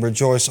 5:18,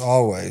 rejoice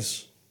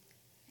always,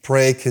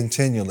 pray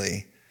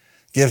continually,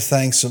 give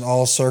thanks in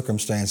all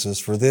circumstances,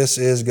 for this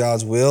is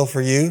God's will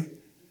for you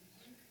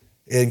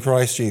in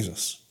Christ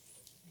Jesus.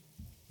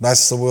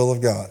 That's the will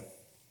of God.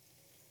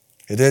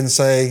 It didn't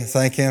say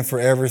thank Him for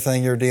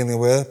everything you're dealing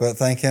with, but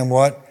thank Him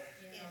what?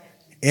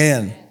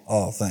 In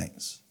all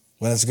things.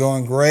 When it's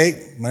going great,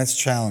 when it's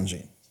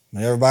challenging.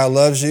 When everybody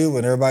loves you,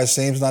 when everybody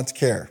seems not to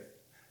care.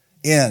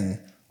 In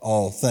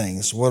all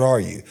things. What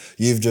are you?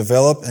 You've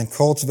developed and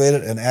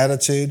cultivated an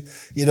attitude,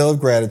 of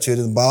gratitude.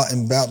 And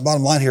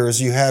bottom line here is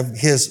you have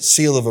His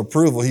seal of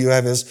approval. You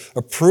have His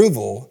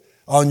approval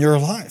on your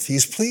life.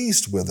 He's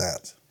pleased with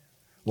that.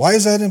 Why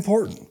is that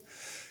important?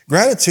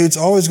 Gratitude's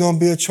always going to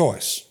be a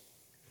choice.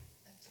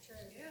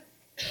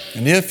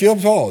 And if you'll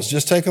pause,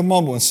 just take a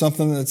moment when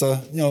something that's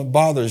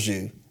bothers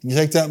you you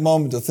take that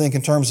moment to think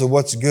in terms of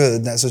what's good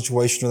in that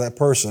situation or that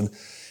person,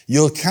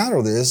 you'll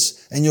counter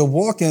this and you'll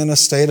walk in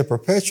a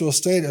perpetual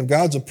state of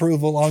God's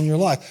approval on your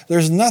life.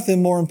 There's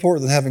nothing more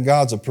important than having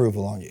God's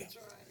approval on you.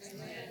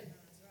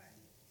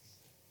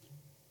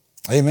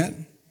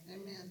 Amen.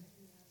 Amen.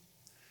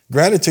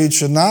 Gratitude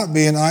should not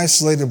be an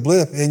isolated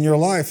blip in your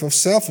life of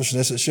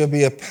selfishness. It should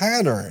be a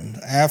pattern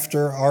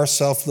after our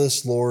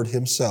selfless Lord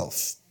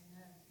himself.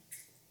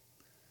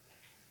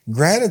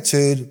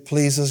 Gratitude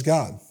pleases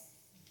God.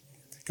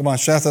 Come on,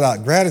 shout that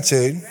out.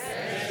 Gratitude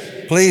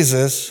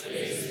pleases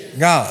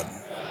God.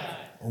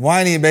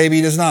 Whiny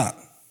baby does not.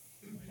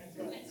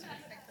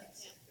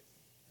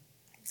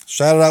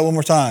 Shout it out one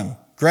more time.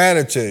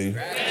 Gratitude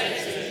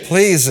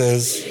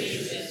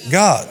pleases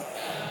God.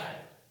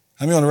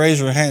 How many want to raise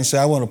your hand and say,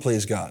 I want to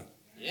please God?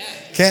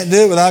 Can't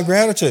do it without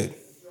gratitude.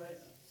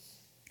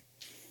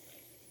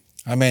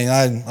 I mean,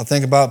 I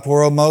think about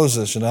poor old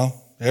Moses,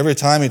 Every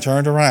time he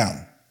turned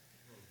around,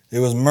 it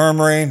was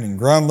murmuring and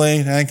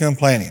grumbling and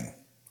complaining.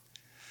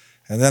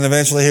 And then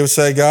eventually he would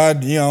say,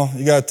 God, you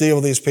got to deal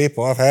with these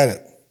people. I've had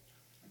it.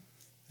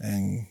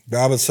 And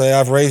God would say,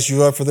 I've raised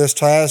you up for this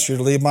task. You're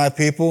to lead my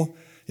people.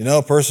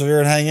 Persevere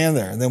and hang in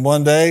there. And then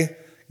one day,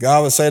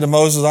 God would say to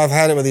Moses, I've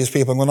had it with these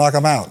people. I'm going to knock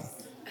them out.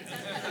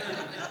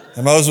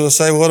 And Moses would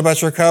say, well, what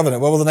about your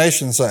covenant? What will the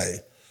nation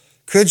say?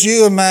 Could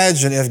you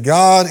imagine if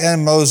God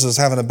and Moses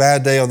having a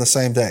bad day on the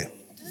same day?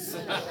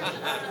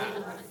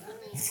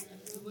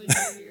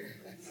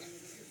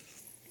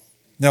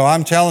 No,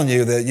 I'm telling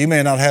you that you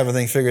may not have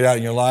everything figured out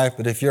in your life,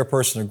 but if you're a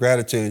person of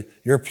gratitude,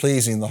 you're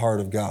pleasing the heart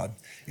of God.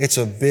 It's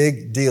a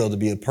big deal to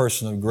be a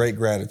person of great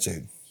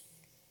gratitude.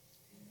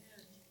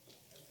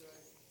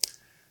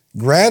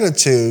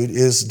 Gratitude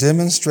is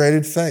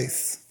demonstrated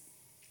faith.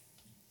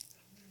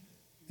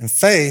 And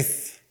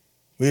faith,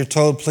 we are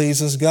told,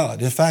 pleases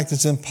God. In fact,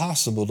 it's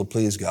impossible to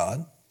please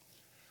God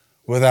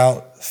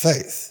without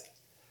faith.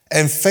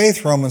 And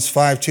faith, Romans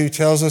 5:2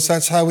 tells us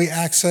that's how we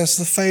access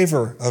the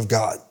favor of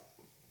God.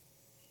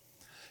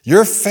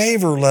 Your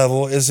favor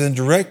level is in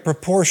direct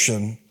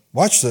proportion,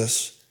 watch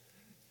this,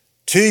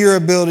 to your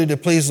ability to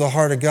please the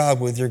heart of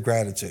God with your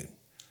gratitude.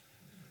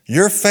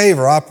 Your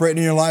favor operating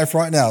in your life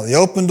right now, the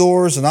open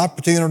doors and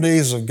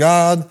opportunities of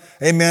God,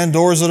 amen,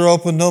 doors that are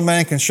open, no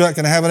man can shut,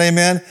 can I have an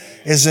amen,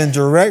 is in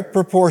direct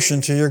proportion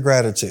to your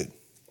gratitude.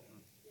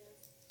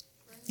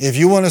 If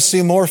you want to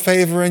see more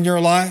favor in your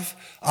life,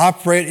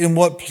 operate in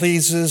what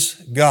pleases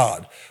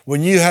God.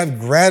 When you have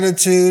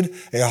gratitude,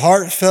 a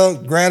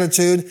heartfelt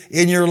gratitude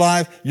in your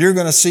life, you're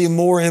going to see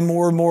more and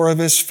more and more of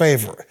his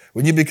favor.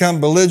 When you become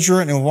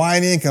belligerent and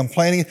whining and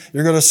complaining,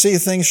 you're going to see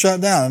things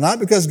shut down. And not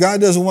because God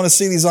doesn't want to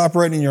see these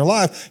operating in your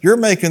life. You're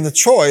making the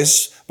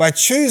choice by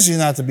choosing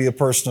not to be a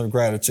person of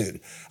gratitude.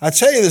 I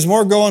tell you, there's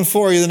more going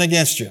for you than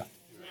against you.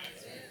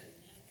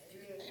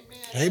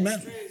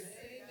 Amen.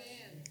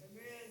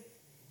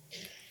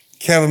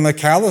 Kevin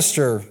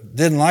McAllister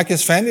didn't like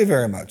his family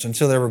very much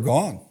until they were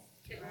gone.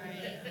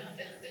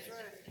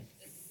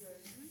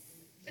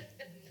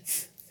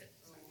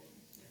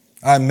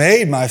 I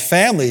made my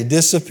family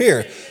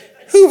disappear.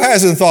 Who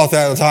hasn't thought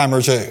that a time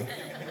or two?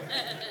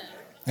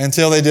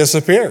 Until they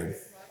disappeared.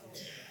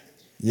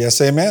 Yes,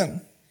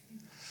 amen.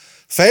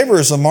 Favor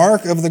is a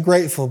mark of the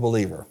grateful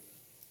believer.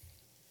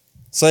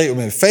 Say it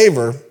with me.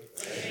 Favor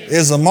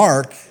is a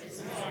mark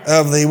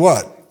of the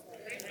what?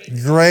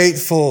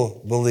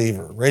 Grateful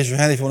believer. Raise your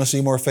hand if you want to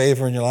see more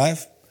favor in your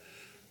life.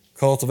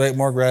 Cultivate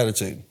more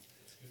gratitude.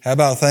 How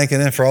about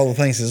thanking him for all the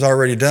things he's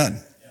already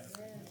done?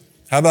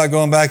 How about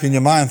going back in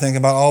your mind thinking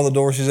about all the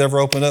doors he's ever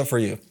opened up for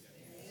you?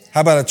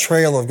 How about a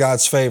trail of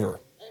God's favor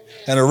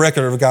and a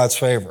record of God's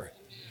favor?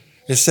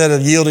 Instead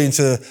of yielding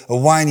to a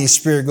whiny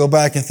spirit, go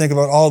back and think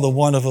about all the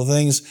wonderful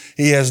things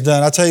he has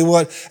done. I'll tell you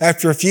what,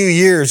 after a few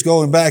years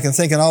going back and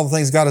thinking all the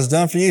things God has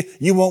done for you,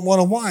 you won't want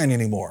to whine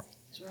anymore.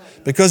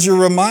 Because you'll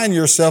remind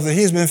yourself that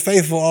he's been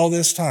faithful all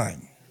this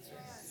time.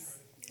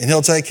 And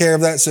he'll take care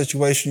of that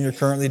situation you're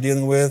currently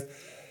dealing with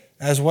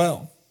as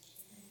well.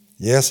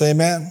 Yes,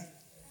 amen.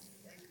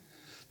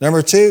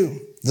 Number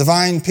 2,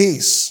 divine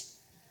peace.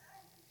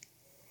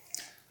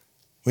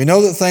 We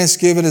know that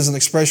thanksgiving is an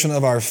expression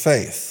of our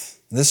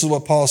faith. And this is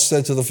what Paul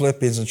said to the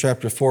Philippians in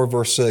chapter 4,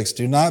 verse 6.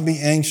 Do not be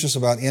anxious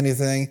about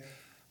anything,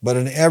 but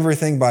in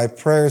everything by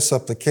prayer,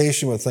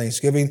 supplication with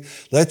thanksgiving,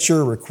 let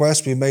your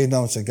requests be made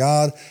known to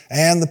God,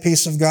 and the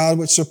peace of God,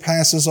 which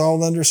surpasses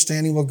all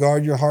understanding, will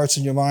guard your hearts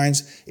and your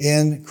minds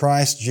in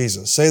Christ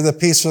Jesus. Say the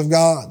peace of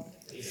God.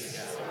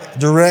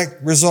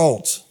 Direct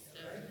result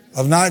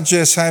of not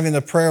just having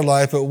a prayer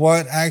life, but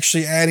what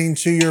actually adding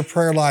to your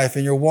prayer life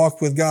and your walk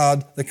with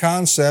God, the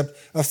concept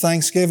of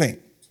thanksgiving.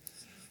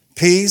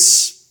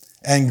 Peace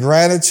and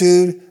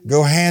gratitude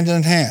go hand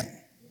in hand.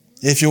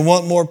 If you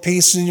want more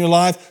peace in your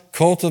life,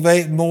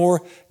 cultivate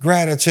more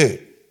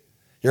gratitude.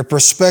 Your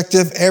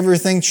perspective,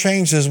 everything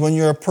changes when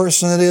you're a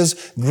person that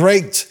is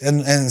great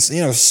and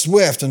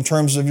swift in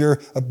terms of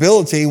your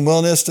ability and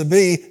willingness to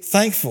be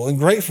thankful and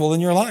grateful in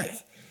your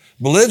life.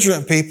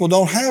 Belligerent people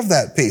don't have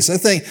that peace. They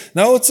think,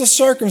 no, it's the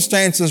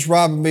circumstances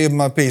robbing me of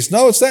my peace.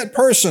 No, it's that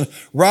person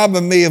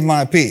robbing me of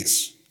my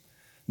peace.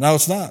 No,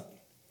 it's not.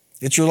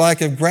 It's your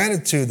lack of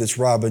gratitude that's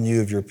robbing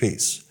you of your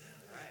peace.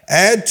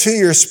 Add to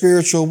your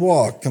spiritual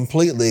walk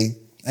completely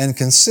and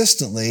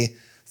consistently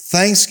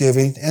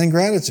thanksgiving and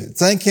gratitude.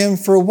 Thank Him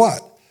for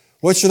what?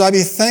 What should I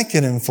be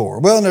thanking Him for?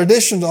 Well, in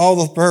addition to all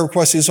the prayer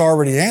requests He's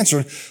already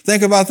answered,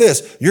 think about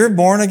this. You're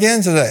born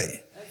again today.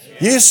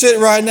 You sit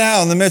right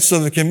now in the midst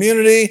of a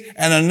community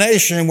and a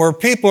nation where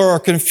people are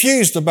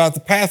confused about the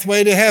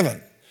pathway to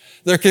heaven.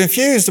 They're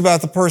confused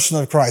about the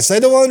person of Christ. They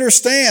don't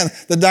understand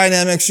the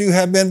dynamics you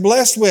have been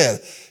blessed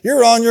with.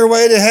 You're on your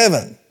way to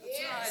heaven.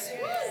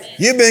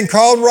 You've been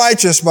called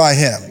righteous by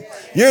Him.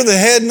 You're the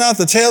head, not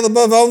the tail,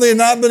 above only and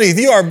not beneath.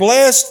 You are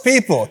blessed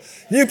people.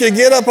 You could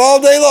get up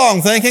all day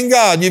long thanking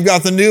God you've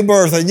got the new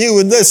birth, and you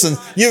would listen.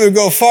 You would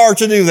go far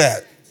to do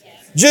that.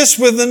 Just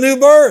with the new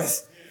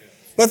birth.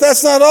 But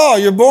that's not all.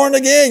 You're born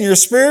again. You're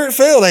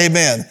Spirit-filled.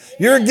 Amen.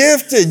 You're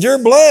gifted. You're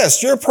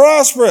blessed. You're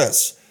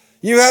prosperous.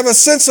 You have a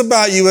sense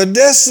about you, a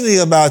destiny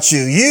about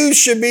you. You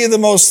should be the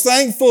most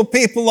thankful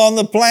people on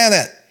the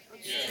planet.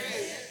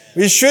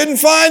 We shouldn't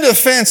find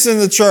offense in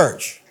the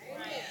church.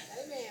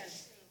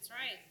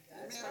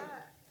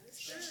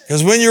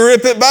 Because when you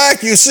rip it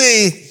back, you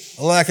see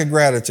a lack of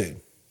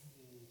gratitude.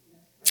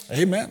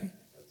 Amen.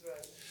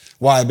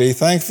 Why be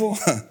thankful?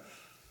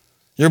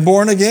 You're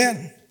born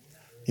again.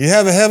 You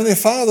have a Heavenly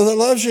Father that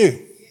loves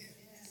you.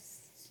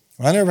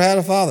 I never had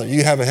a father.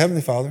 You have a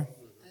Heavenly Father.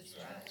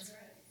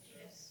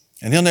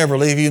 And He'll never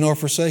leave you nor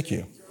forsake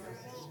you.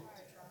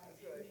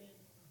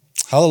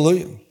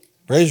 Hallelujah.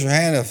 Raise your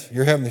hand if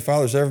your Heavenly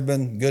Father's ever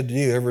been good to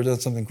you, ever done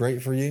something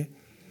great for you.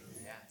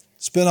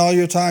 Spend all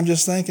your time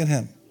just thanking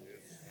Him.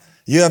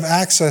 You have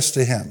access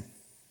to Him.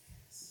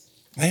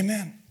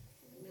 Amen.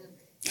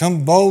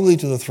 Come boldly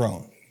to the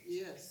throne.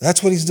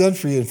 That's what He's done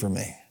for you and for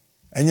me.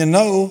 And you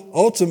know,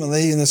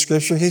 ultimately in the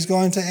Scripture, He's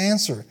going to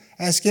answer.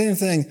 Ask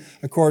anything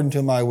according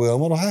to my will.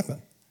 And what will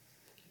happen?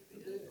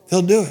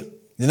 He'll do it.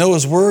 You know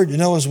His word, you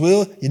know His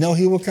will, you know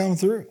He will come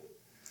through.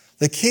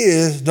 The key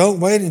is don't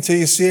wait until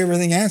you see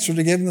everything answered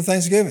to give Him the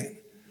thanksgiving.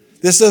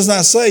 This does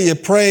not say you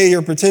pray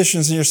your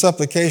petitions and your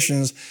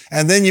supplications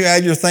and then you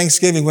add your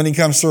thanksgiving when He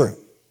comes through.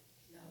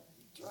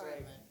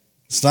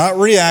 It's not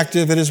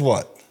reactive, it is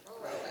what?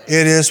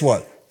 It is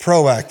what?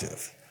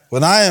 Proactive.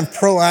 When I am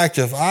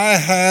proactive, I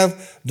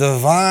have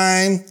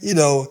divine,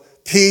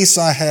 peace.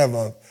 I have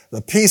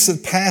the peace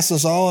that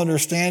passes all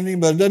understanding,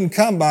 but it doesn't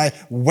come by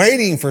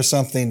waiting for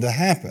something to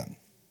happen.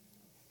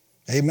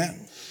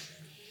 Amen.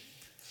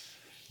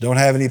 Don't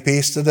have any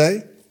peace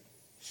today?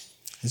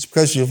 It's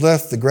because you've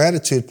left the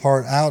gratitude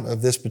part out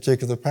of this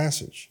particular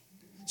passage.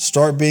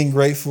 Start being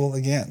grateful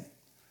again.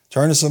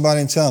 Turn to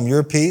somebody and tell them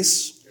your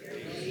peace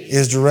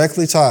is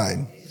directly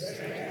tied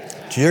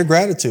to your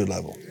gratitude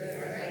level.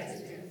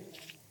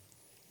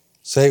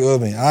 Say it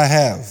with me. I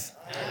have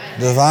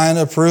divine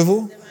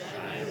approval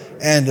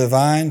and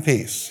divine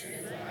peace.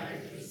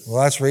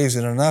 Well, that's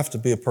reason enough to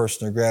be a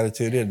person of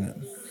gratitude, isn't it?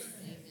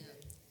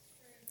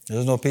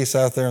 There's no peace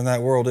out there in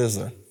that world, is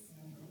there?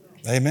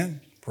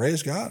 Amen.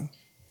 Praise God.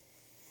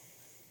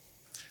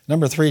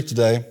 Number 3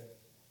 today,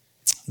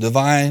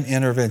 divine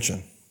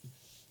intervention.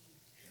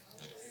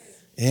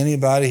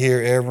 Anybody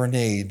here ever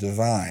need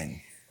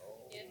divine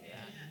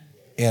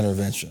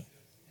intervention?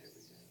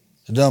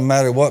 It doesn't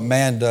matter what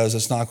man does,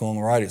 it's not going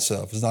to right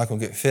itself. It's not going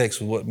to get fixed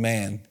with what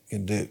man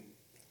can do.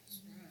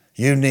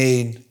 You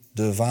need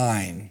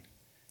divine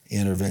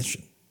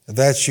intervention. If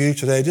that's you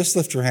today, just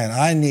lift your hand.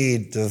 I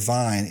need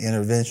divine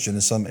intervention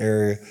in some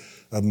area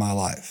of my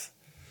life.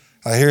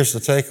 Here's the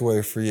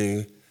takeaway for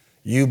you.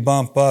 You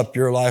bump up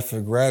your life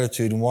of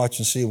gratitude and watch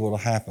and see what will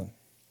happen.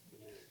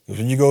 Because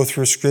when you go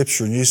through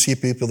Scripture and you see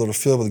people that are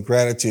filled with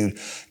gratitude,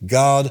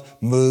 God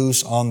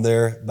moves on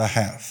their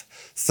behalf.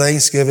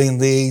 Thanksgiving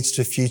leads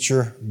to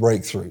future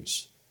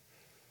breakthroughs.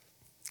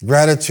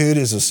 Gratitude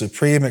is a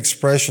supreme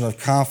expression of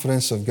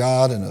confidence of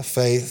God and of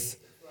faith.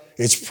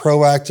 It's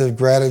proactive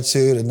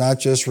gratitude and not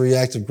just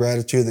reactive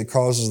gratitude that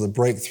causes the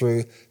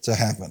breakthrough to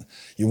happen.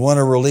 You want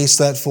to release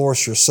that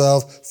force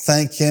yourself.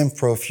 Thank Him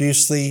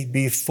profusely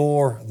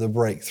before the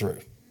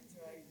breakthrough.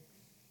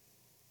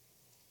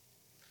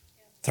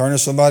 Turn to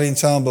somebody and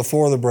tell them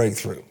before the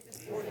breakthrough.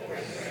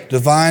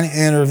 Divine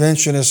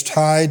intervention is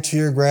tied to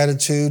your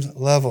gratitude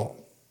level.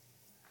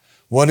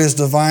 What is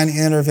divine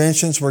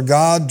intervention? It's where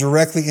God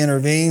directly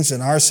intervenes in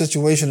our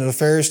situation and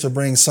affairs to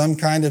bring some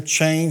kind of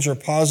change or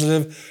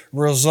positive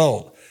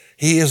result.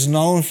 He is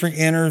known for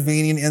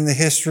intervening in the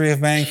history of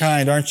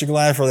mankind. Aren't you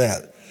glad for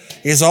that?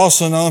 He's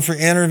also known for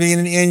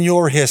intervening in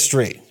your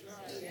history.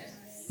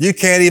 You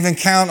can't even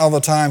count all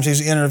the times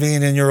He's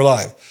intervened in your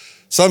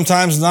life.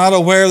 Sometimes not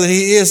aware that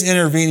He is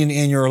intervening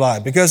in your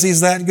life because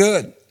He's that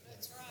good.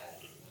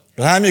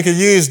 But how many could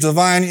use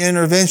divine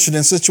intervention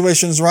in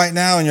situations right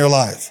now in your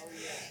life?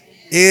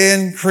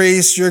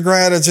 Increase your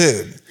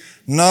gratitude.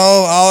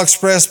 No, I'll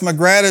express my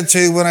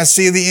gratitude when I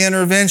see the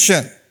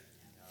intervention.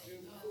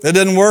 It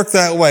didn't work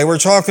that way. We're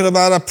talking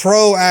about a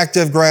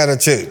proactive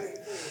gratitude.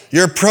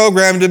 You're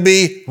programmed to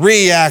be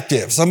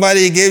reactive.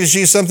 Somebody gives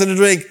you something to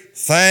drink,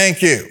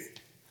 thank you.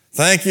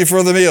 Thank you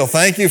for the meal.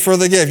 Thank you for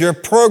the gift. You're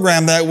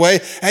programmed that way,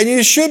 and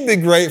you should be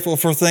grateful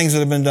for things that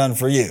have been done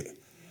for you.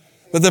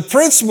 But the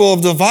principle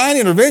of divine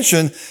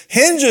intervention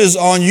hinges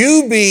on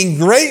you being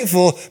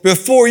grateful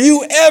before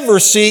you ever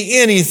see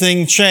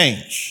anything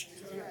change.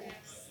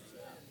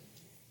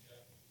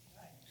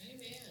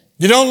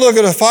 You don't look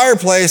at a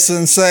fireplace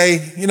and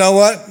say, you know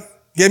what,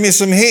 give me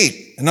some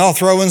heat and I'll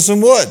throw in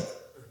some wood.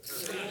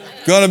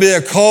 Going to be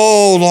a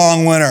cold,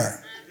 long winter.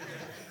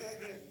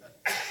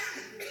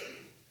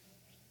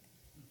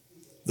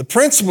 The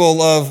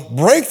principle of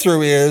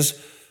breakthrough is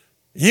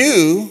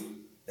you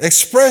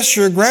express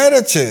your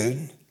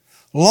gratitude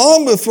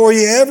long before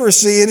you ever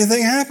see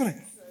anything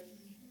happening.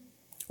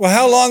 Well,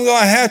 how long do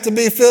I have to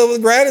be filled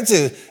with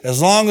gratitude?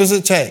 As long as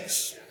it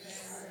takes.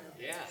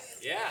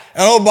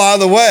 And oh, by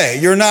the way,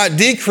 you're not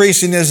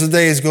decreasing as the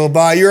days go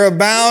by. You're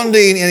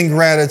abounding in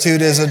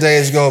gratitude as the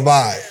days go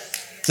by.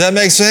 Does that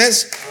make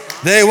sense?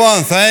 Day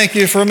 1, thank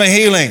you for my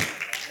healing.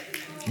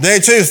 Day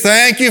 2,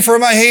 thank you for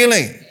my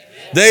healing.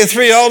 Day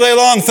 3, all day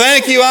long,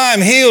 thank you, I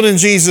am healed in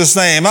Jesus'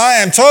 name. I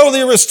am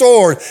totally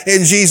restored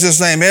in Jesus'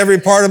 name. Every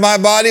part of my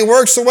body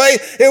works the way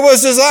it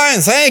was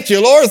designed. Thank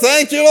you, Lord.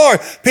 Thank you,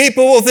 Lord.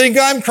 People will think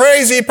I'm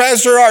crazy,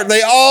 Pastor Art.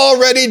 They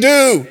already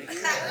do.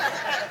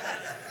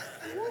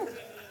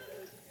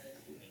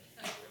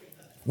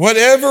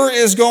 Whatever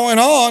is going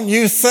on,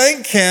 you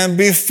thank Him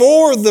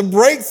before the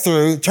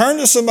breakthrough. Turn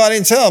to somebody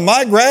and tell them,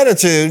 my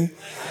gratitude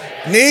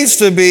needs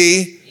to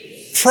be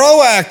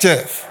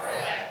proactive.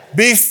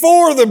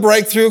 Before the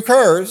breakthrough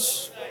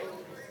occurs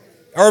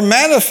or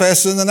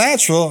manifests in the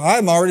natural,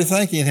 I'm already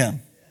thanking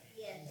Him.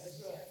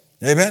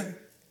 Amen?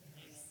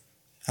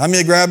 How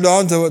many grabbed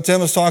on to what Tim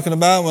was talking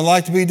about and would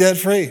like to be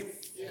debt-free?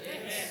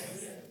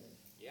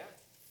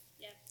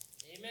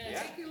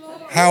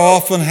 How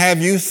often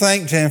have you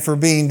thanked Him for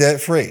being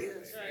debt-free?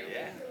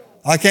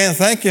 I can't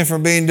thank Him for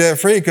being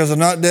debt-free because I'm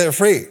not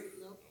debt-free.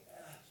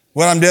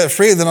 When I'm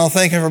debt-free, then I'll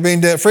thank Him for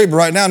being debt-free. But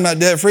right now I'm not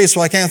debt-free, so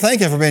I can't thank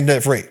Him for being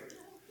debt-free.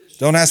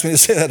 Don't ask me to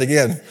say that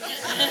again.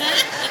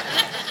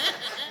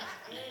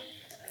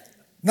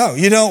 No,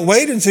 you don't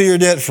wait until you're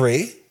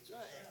debt-free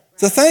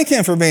to thank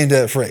Him for being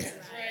debt-free.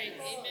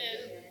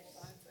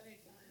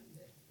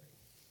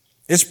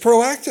 It's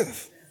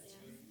proactive.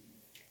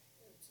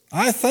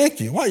 I thank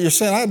you. What you're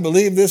saying, I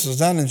believe this is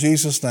done in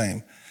Jesus'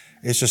 name.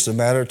 It's just a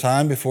matter of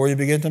time before you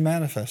begin to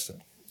manifest it.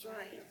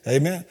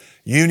 Amen.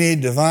 You need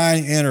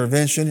divine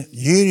intervention.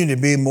 You need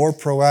to be more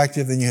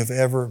proactive than you have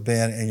ever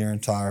been in your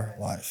entire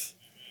life.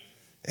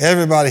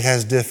 Everybody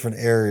has different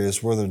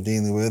areas where they're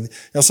dealing with. You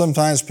know,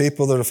 sometimes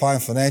people that are fine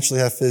financially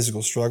have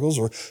physical struggles,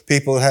 or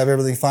people that have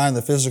everything fine in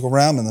the physical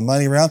realm and the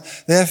money realm,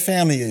 they have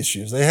family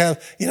issues. They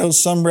have,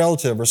 some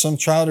relative or some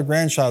child or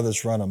grandchild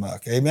that's run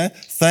amok. Amen?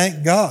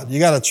 Thank God. You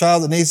got a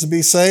child that needs to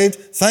be saved?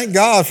 Thank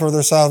God for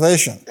their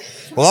salvation.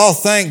 Well, I'll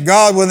thank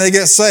God when they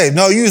get saved.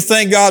 No, you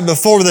thank God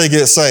before they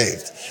get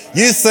saved.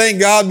 You thank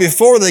God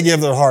before they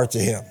give their heart to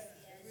Him.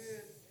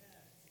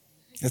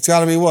 It's got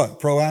to be what?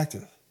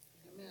 Proactive.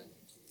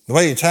 The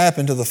way you tap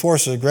into the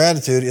force of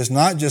gratitude is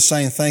not just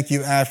saying thank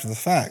you after the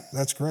fact.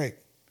 That's great.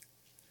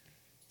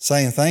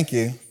 Saying thank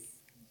you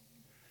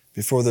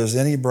before there's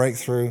any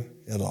breakthrough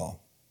at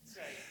all.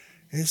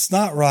 It's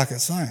not rocket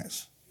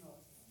science.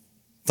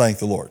 Thank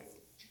the Lord.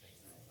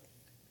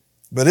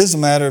 But it's a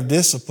matter of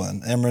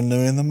discipline and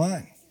renewing the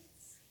mind.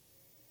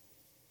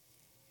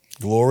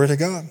 Glory to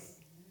God.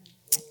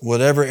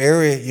 Whatever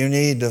area you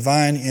need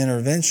divine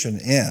intervention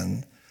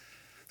in,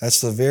 that's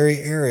the very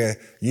area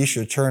you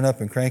should turn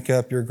up and crank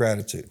up your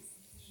gratitude.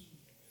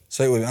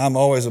 Say it with me, I'm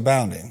always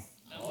abounding,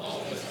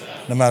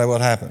 no matter what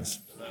happens.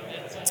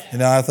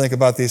 I think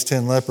about these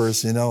 10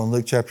 lepers, in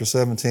Luke chapter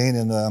 17,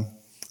 and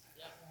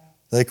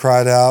they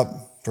cried out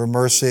for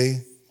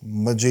mercy.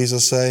 What did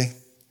Jesus say?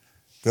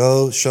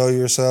 Go show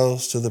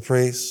yourselves to the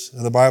priests.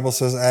 And the Bible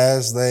says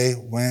as they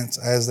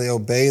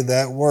obeyed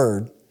that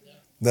word,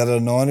 that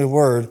anointed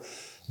word,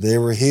 they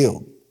were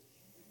healed.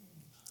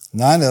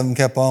 9 of them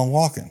kept on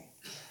walking.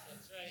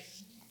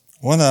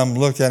 One of them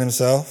looked at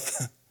himself,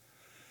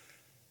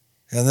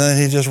 and then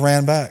he just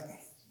ran back.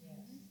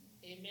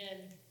 Amen.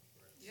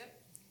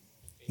 Yep.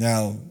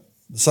 Now,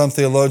 some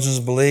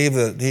theologians believe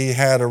that he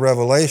had a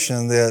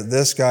revelation that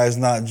this guy's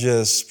not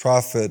just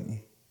prophet,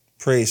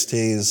 priest,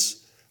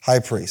 he's high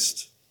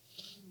priest.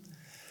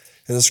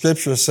 And the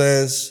scripture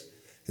says,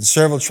 and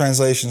several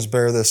translations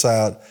bear this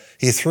out,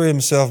 he threw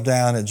himself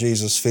down at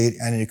Jesus' feet,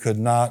 and he could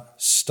not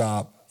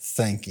stop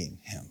thanking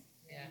Him.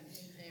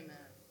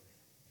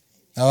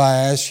 Now I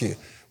ask you,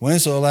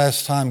 when's the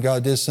last time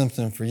God did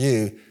something for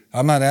you?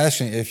 I'm not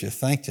asking you if you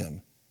thanked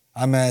Him.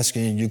 I'm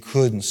asking you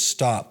couldn't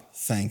stop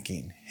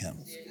thanking Him.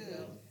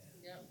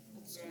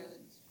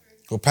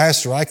 Well,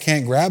 Pastor, I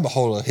can't grab a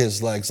hold of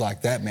His legs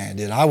like that man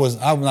did.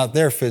 I'm not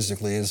there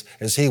physically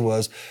as he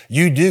was.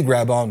 You do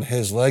grab onto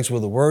His legs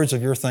with the words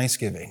of your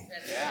thanksgiving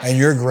and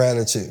your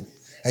gratitude.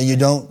 And you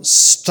don't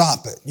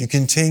stop it. You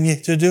continue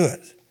to do it.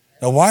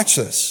 Now watch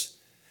this.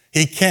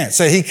 He can't.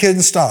 Say, he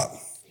couldn't stop.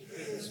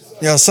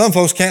 Some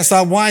folks can't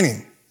stop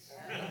whining.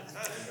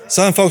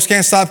 Some folks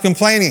can't stop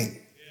complaining.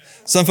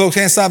 Some folks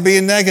can't stop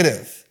being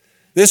negative.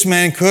 This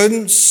man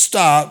couldn't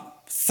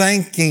stop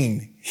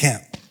thanking him.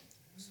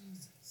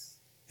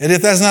 And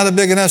if that's not a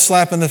big enough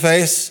slap in the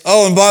face,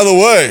 oh, and by the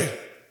way,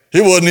 he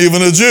wasn't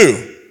even a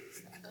Jew.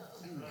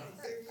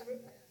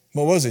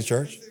 What was he,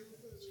 church?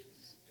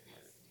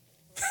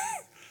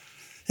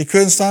 He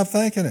couldn't stop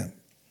thanking him.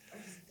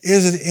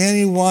 Is it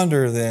any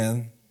wonder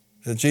then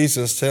that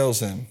Jesus tells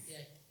him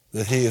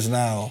that he is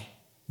now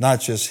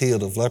not just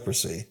healed of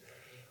leprosy,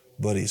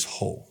 but he's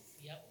whole?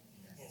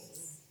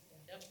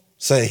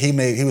 Say,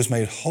 he was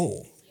made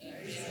whole.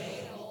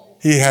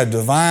 He had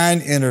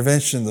divine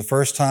intervention the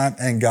first time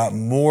and got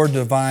more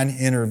divine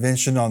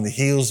intervention on the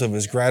heels of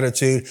his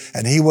gratitude.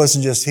 And he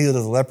wasn't just healed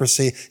of the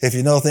leprosy. If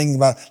you know anything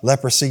about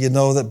leprosy, you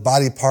know that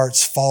body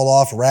parts fall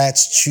off.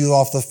 Rats chew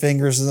off the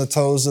fingers and the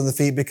toes and the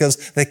feet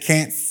because they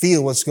can't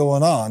feel what's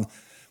going on.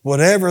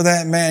 Whatever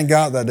that man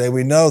got that day,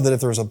 we know that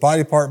if there was a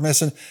body part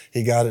missing,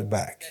 he got it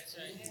back.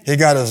 He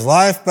got his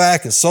life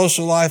back, his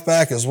social life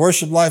back, his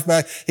worship life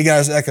back. He got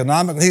his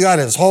economic, he got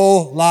his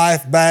whole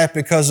life back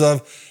because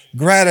of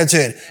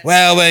gratitude.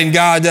 Well, when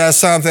God does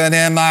something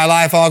in my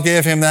life, I'll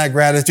give him that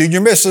gratitude.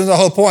 You're missing the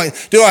whole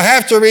point. Do I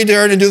have to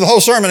return and do the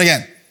whole sermon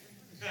again?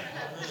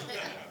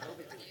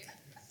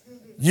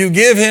 You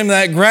give him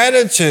that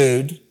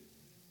gratitude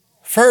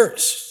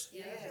first.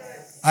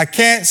 I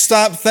can't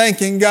stop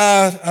thanking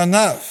God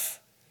enough.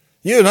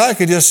 You and I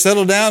could just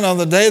settle down on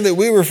the day that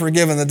we were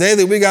forgiven, the day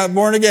that we got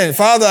born again.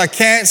 Father, I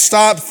can't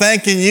stop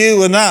thanking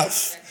you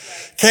enough.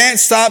 Can't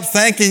stop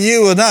thanking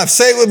you enough.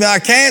 Say it with me. I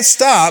can't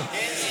stop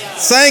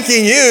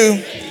thanking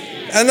you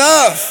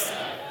enough.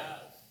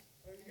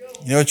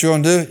 You know what you're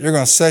going to do? You're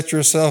going to set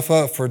yourself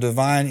up for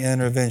divine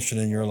intervention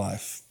in your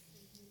life.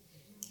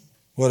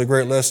 What a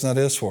great lesson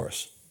that is for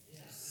us.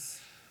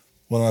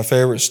 One of my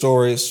favorite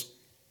stories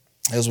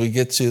as we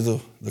get to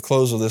the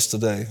close of this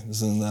today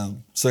is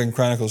in 2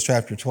 Chronicles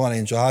chapter 20.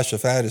 And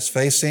Jehoshaphat is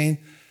facing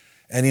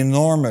an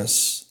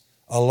enormous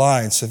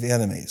alliance of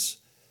enemies.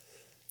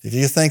 If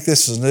you think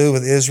this is new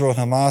with Israel and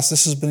Hamas,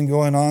 this has been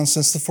going on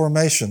since the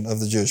formation of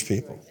the Jewish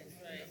people.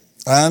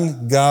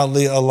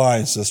 Ungodly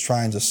alliances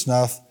trying to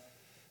snuff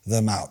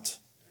them out.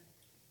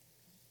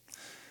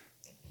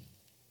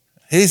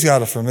 He's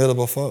got a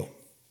formidable foe.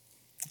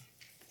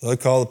 They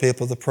call the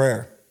people to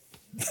prayer.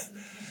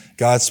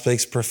 God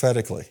speaks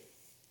prophetically.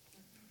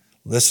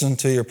 Listen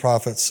to your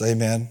prophets,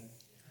 amen,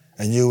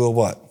 and you will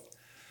what?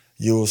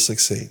 You will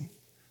succeed.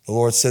 The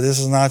Lord said, this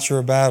is not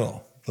your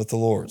battle, but the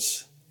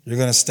Lord's. You're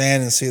going to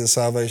stand and see the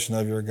salvation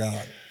of your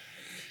God.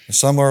 And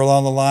somewhere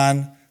along the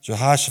line,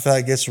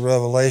 Jehoshaphat gets a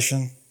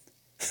revelation.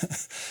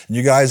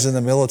 You guys in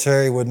the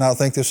military would not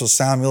think this was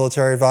sound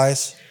military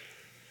advice.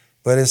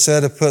 But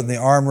instead of putting the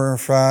armor in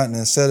front, and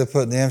instead of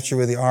putting the infantry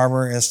with the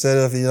armor, instead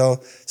of,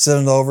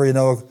 sending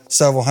over,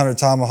 several hundred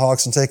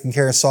tomahawks and taking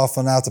care of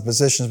softening out the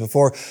positions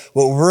before,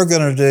 what we're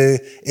going to do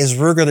is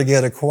we're going to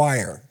get a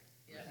choir.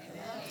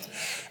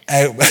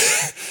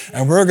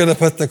 And we're going to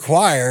put the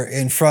choir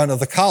in front of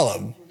the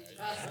column.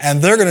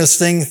 And they're going to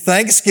sing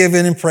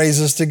thanksgiving and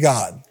praises to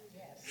God.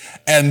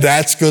 And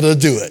that's going to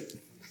do it.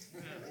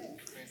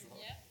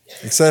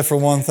 Except for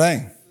one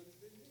thing.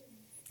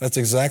 That's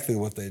exactly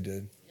what they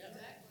did.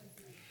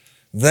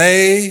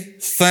 They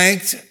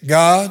thanked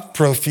God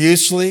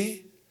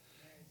profusely,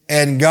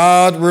 and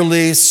God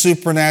released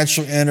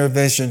supernatural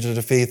intervention to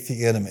defeat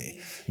the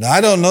enemy. Now, I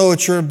don't know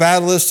what your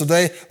battle is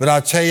today, but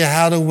I'll tell you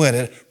how to win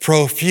it.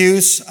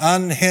 Profuse,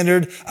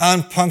 unhindered,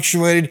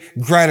 unpunctuated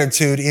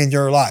gratitude in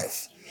your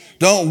life.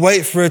 Don't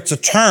wait for it to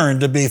turn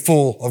to be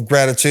full of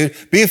gratitude.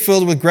 Be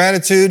filled with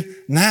gratitude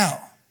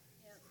now.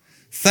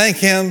 Thank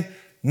him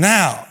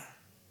now.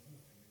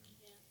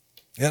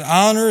 It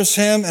honors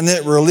him and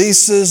it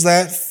releases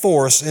that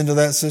force into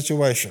that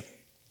situation.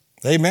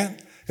 Amen.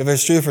 If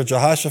it's true for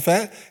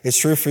Jehoshaphat, it's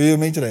true for you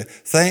and me today.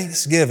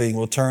 Thanksgiving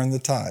will turn the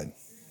tide.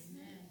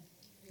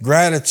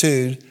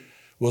 Gratitude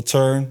will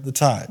turn the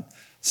tide.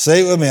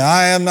 Say it with me.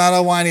 I am not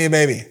a whiny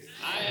baby.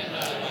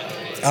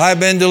 I've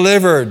been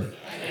delivered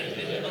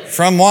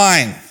from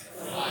wine.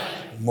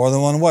 More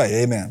than one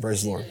way. Amen.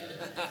 Praise the Lord.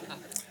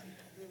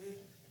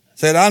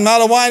 Say it. I'm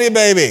not a whiny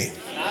baby.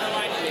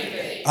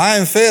 I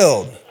am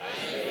filled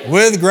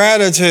with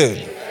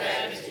gratitude.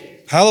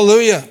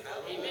 Hallelujah.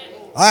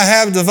 I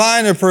have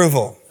divine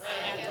approval.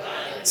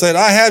 Say it.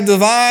 I have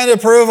divine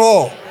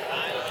approval.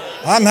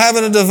 I'm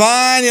having a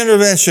divine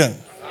intervention.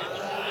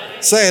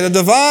 Say it. A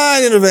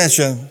divine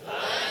intervention.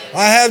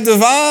 I have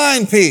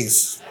divine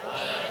peace.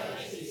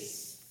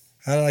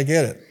 How did I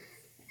get it?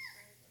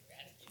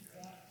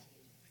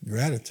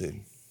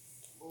 Gratitude.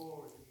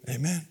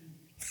 Amen.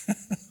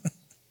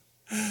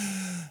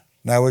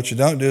 Now what you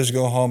don't do is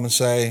go home and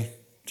say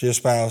to your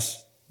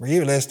spouse, were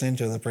you listening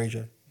to the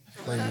preacher?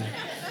 Were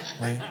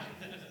you?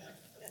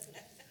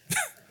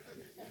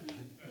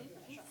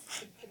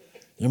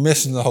 You're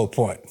missing the whole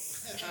point.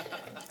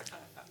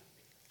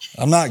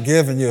 I'm not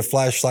giving you a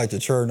flashlight to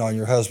turn on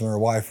your husband or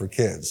wife or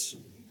kids.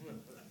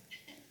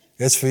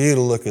 It's for you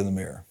to look in the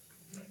mirror.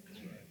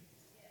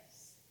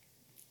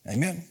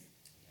 Amen.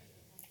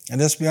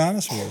 And let's be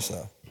honest with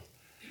yourself.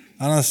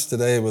 Honest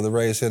today with a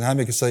raised hand, how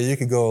many can say you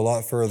could go a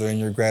lot further in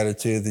your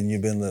gratitude than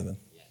you've been living?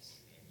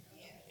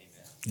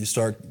 You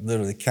start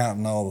literally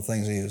counting all the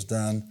things He has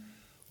done.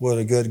 What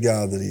a good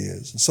God that He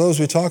is. And so as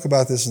we talk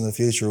about this in the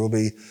future, we'll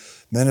be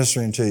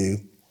ministering to you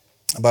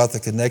about the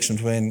connection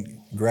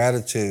between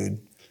gratitude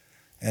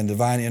and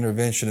divine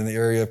intervention in the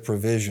area of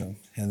provision,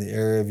 in the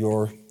area of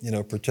your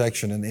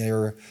protection, in the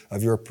area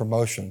of your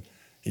promotion.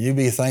 You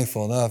be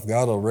thankful enough,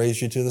 God will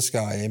raise you to the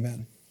sky.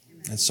 Amen.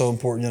 It's so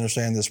important you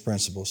understand this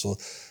principle. So I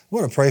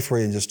want to pray for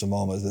you in just a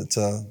moment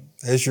that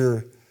as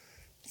you're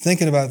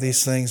thinking about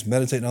these things,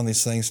 meditating on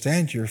these things,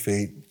 stand to your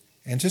feet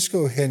and just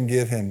go ahead and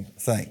give Him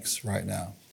thanks right now.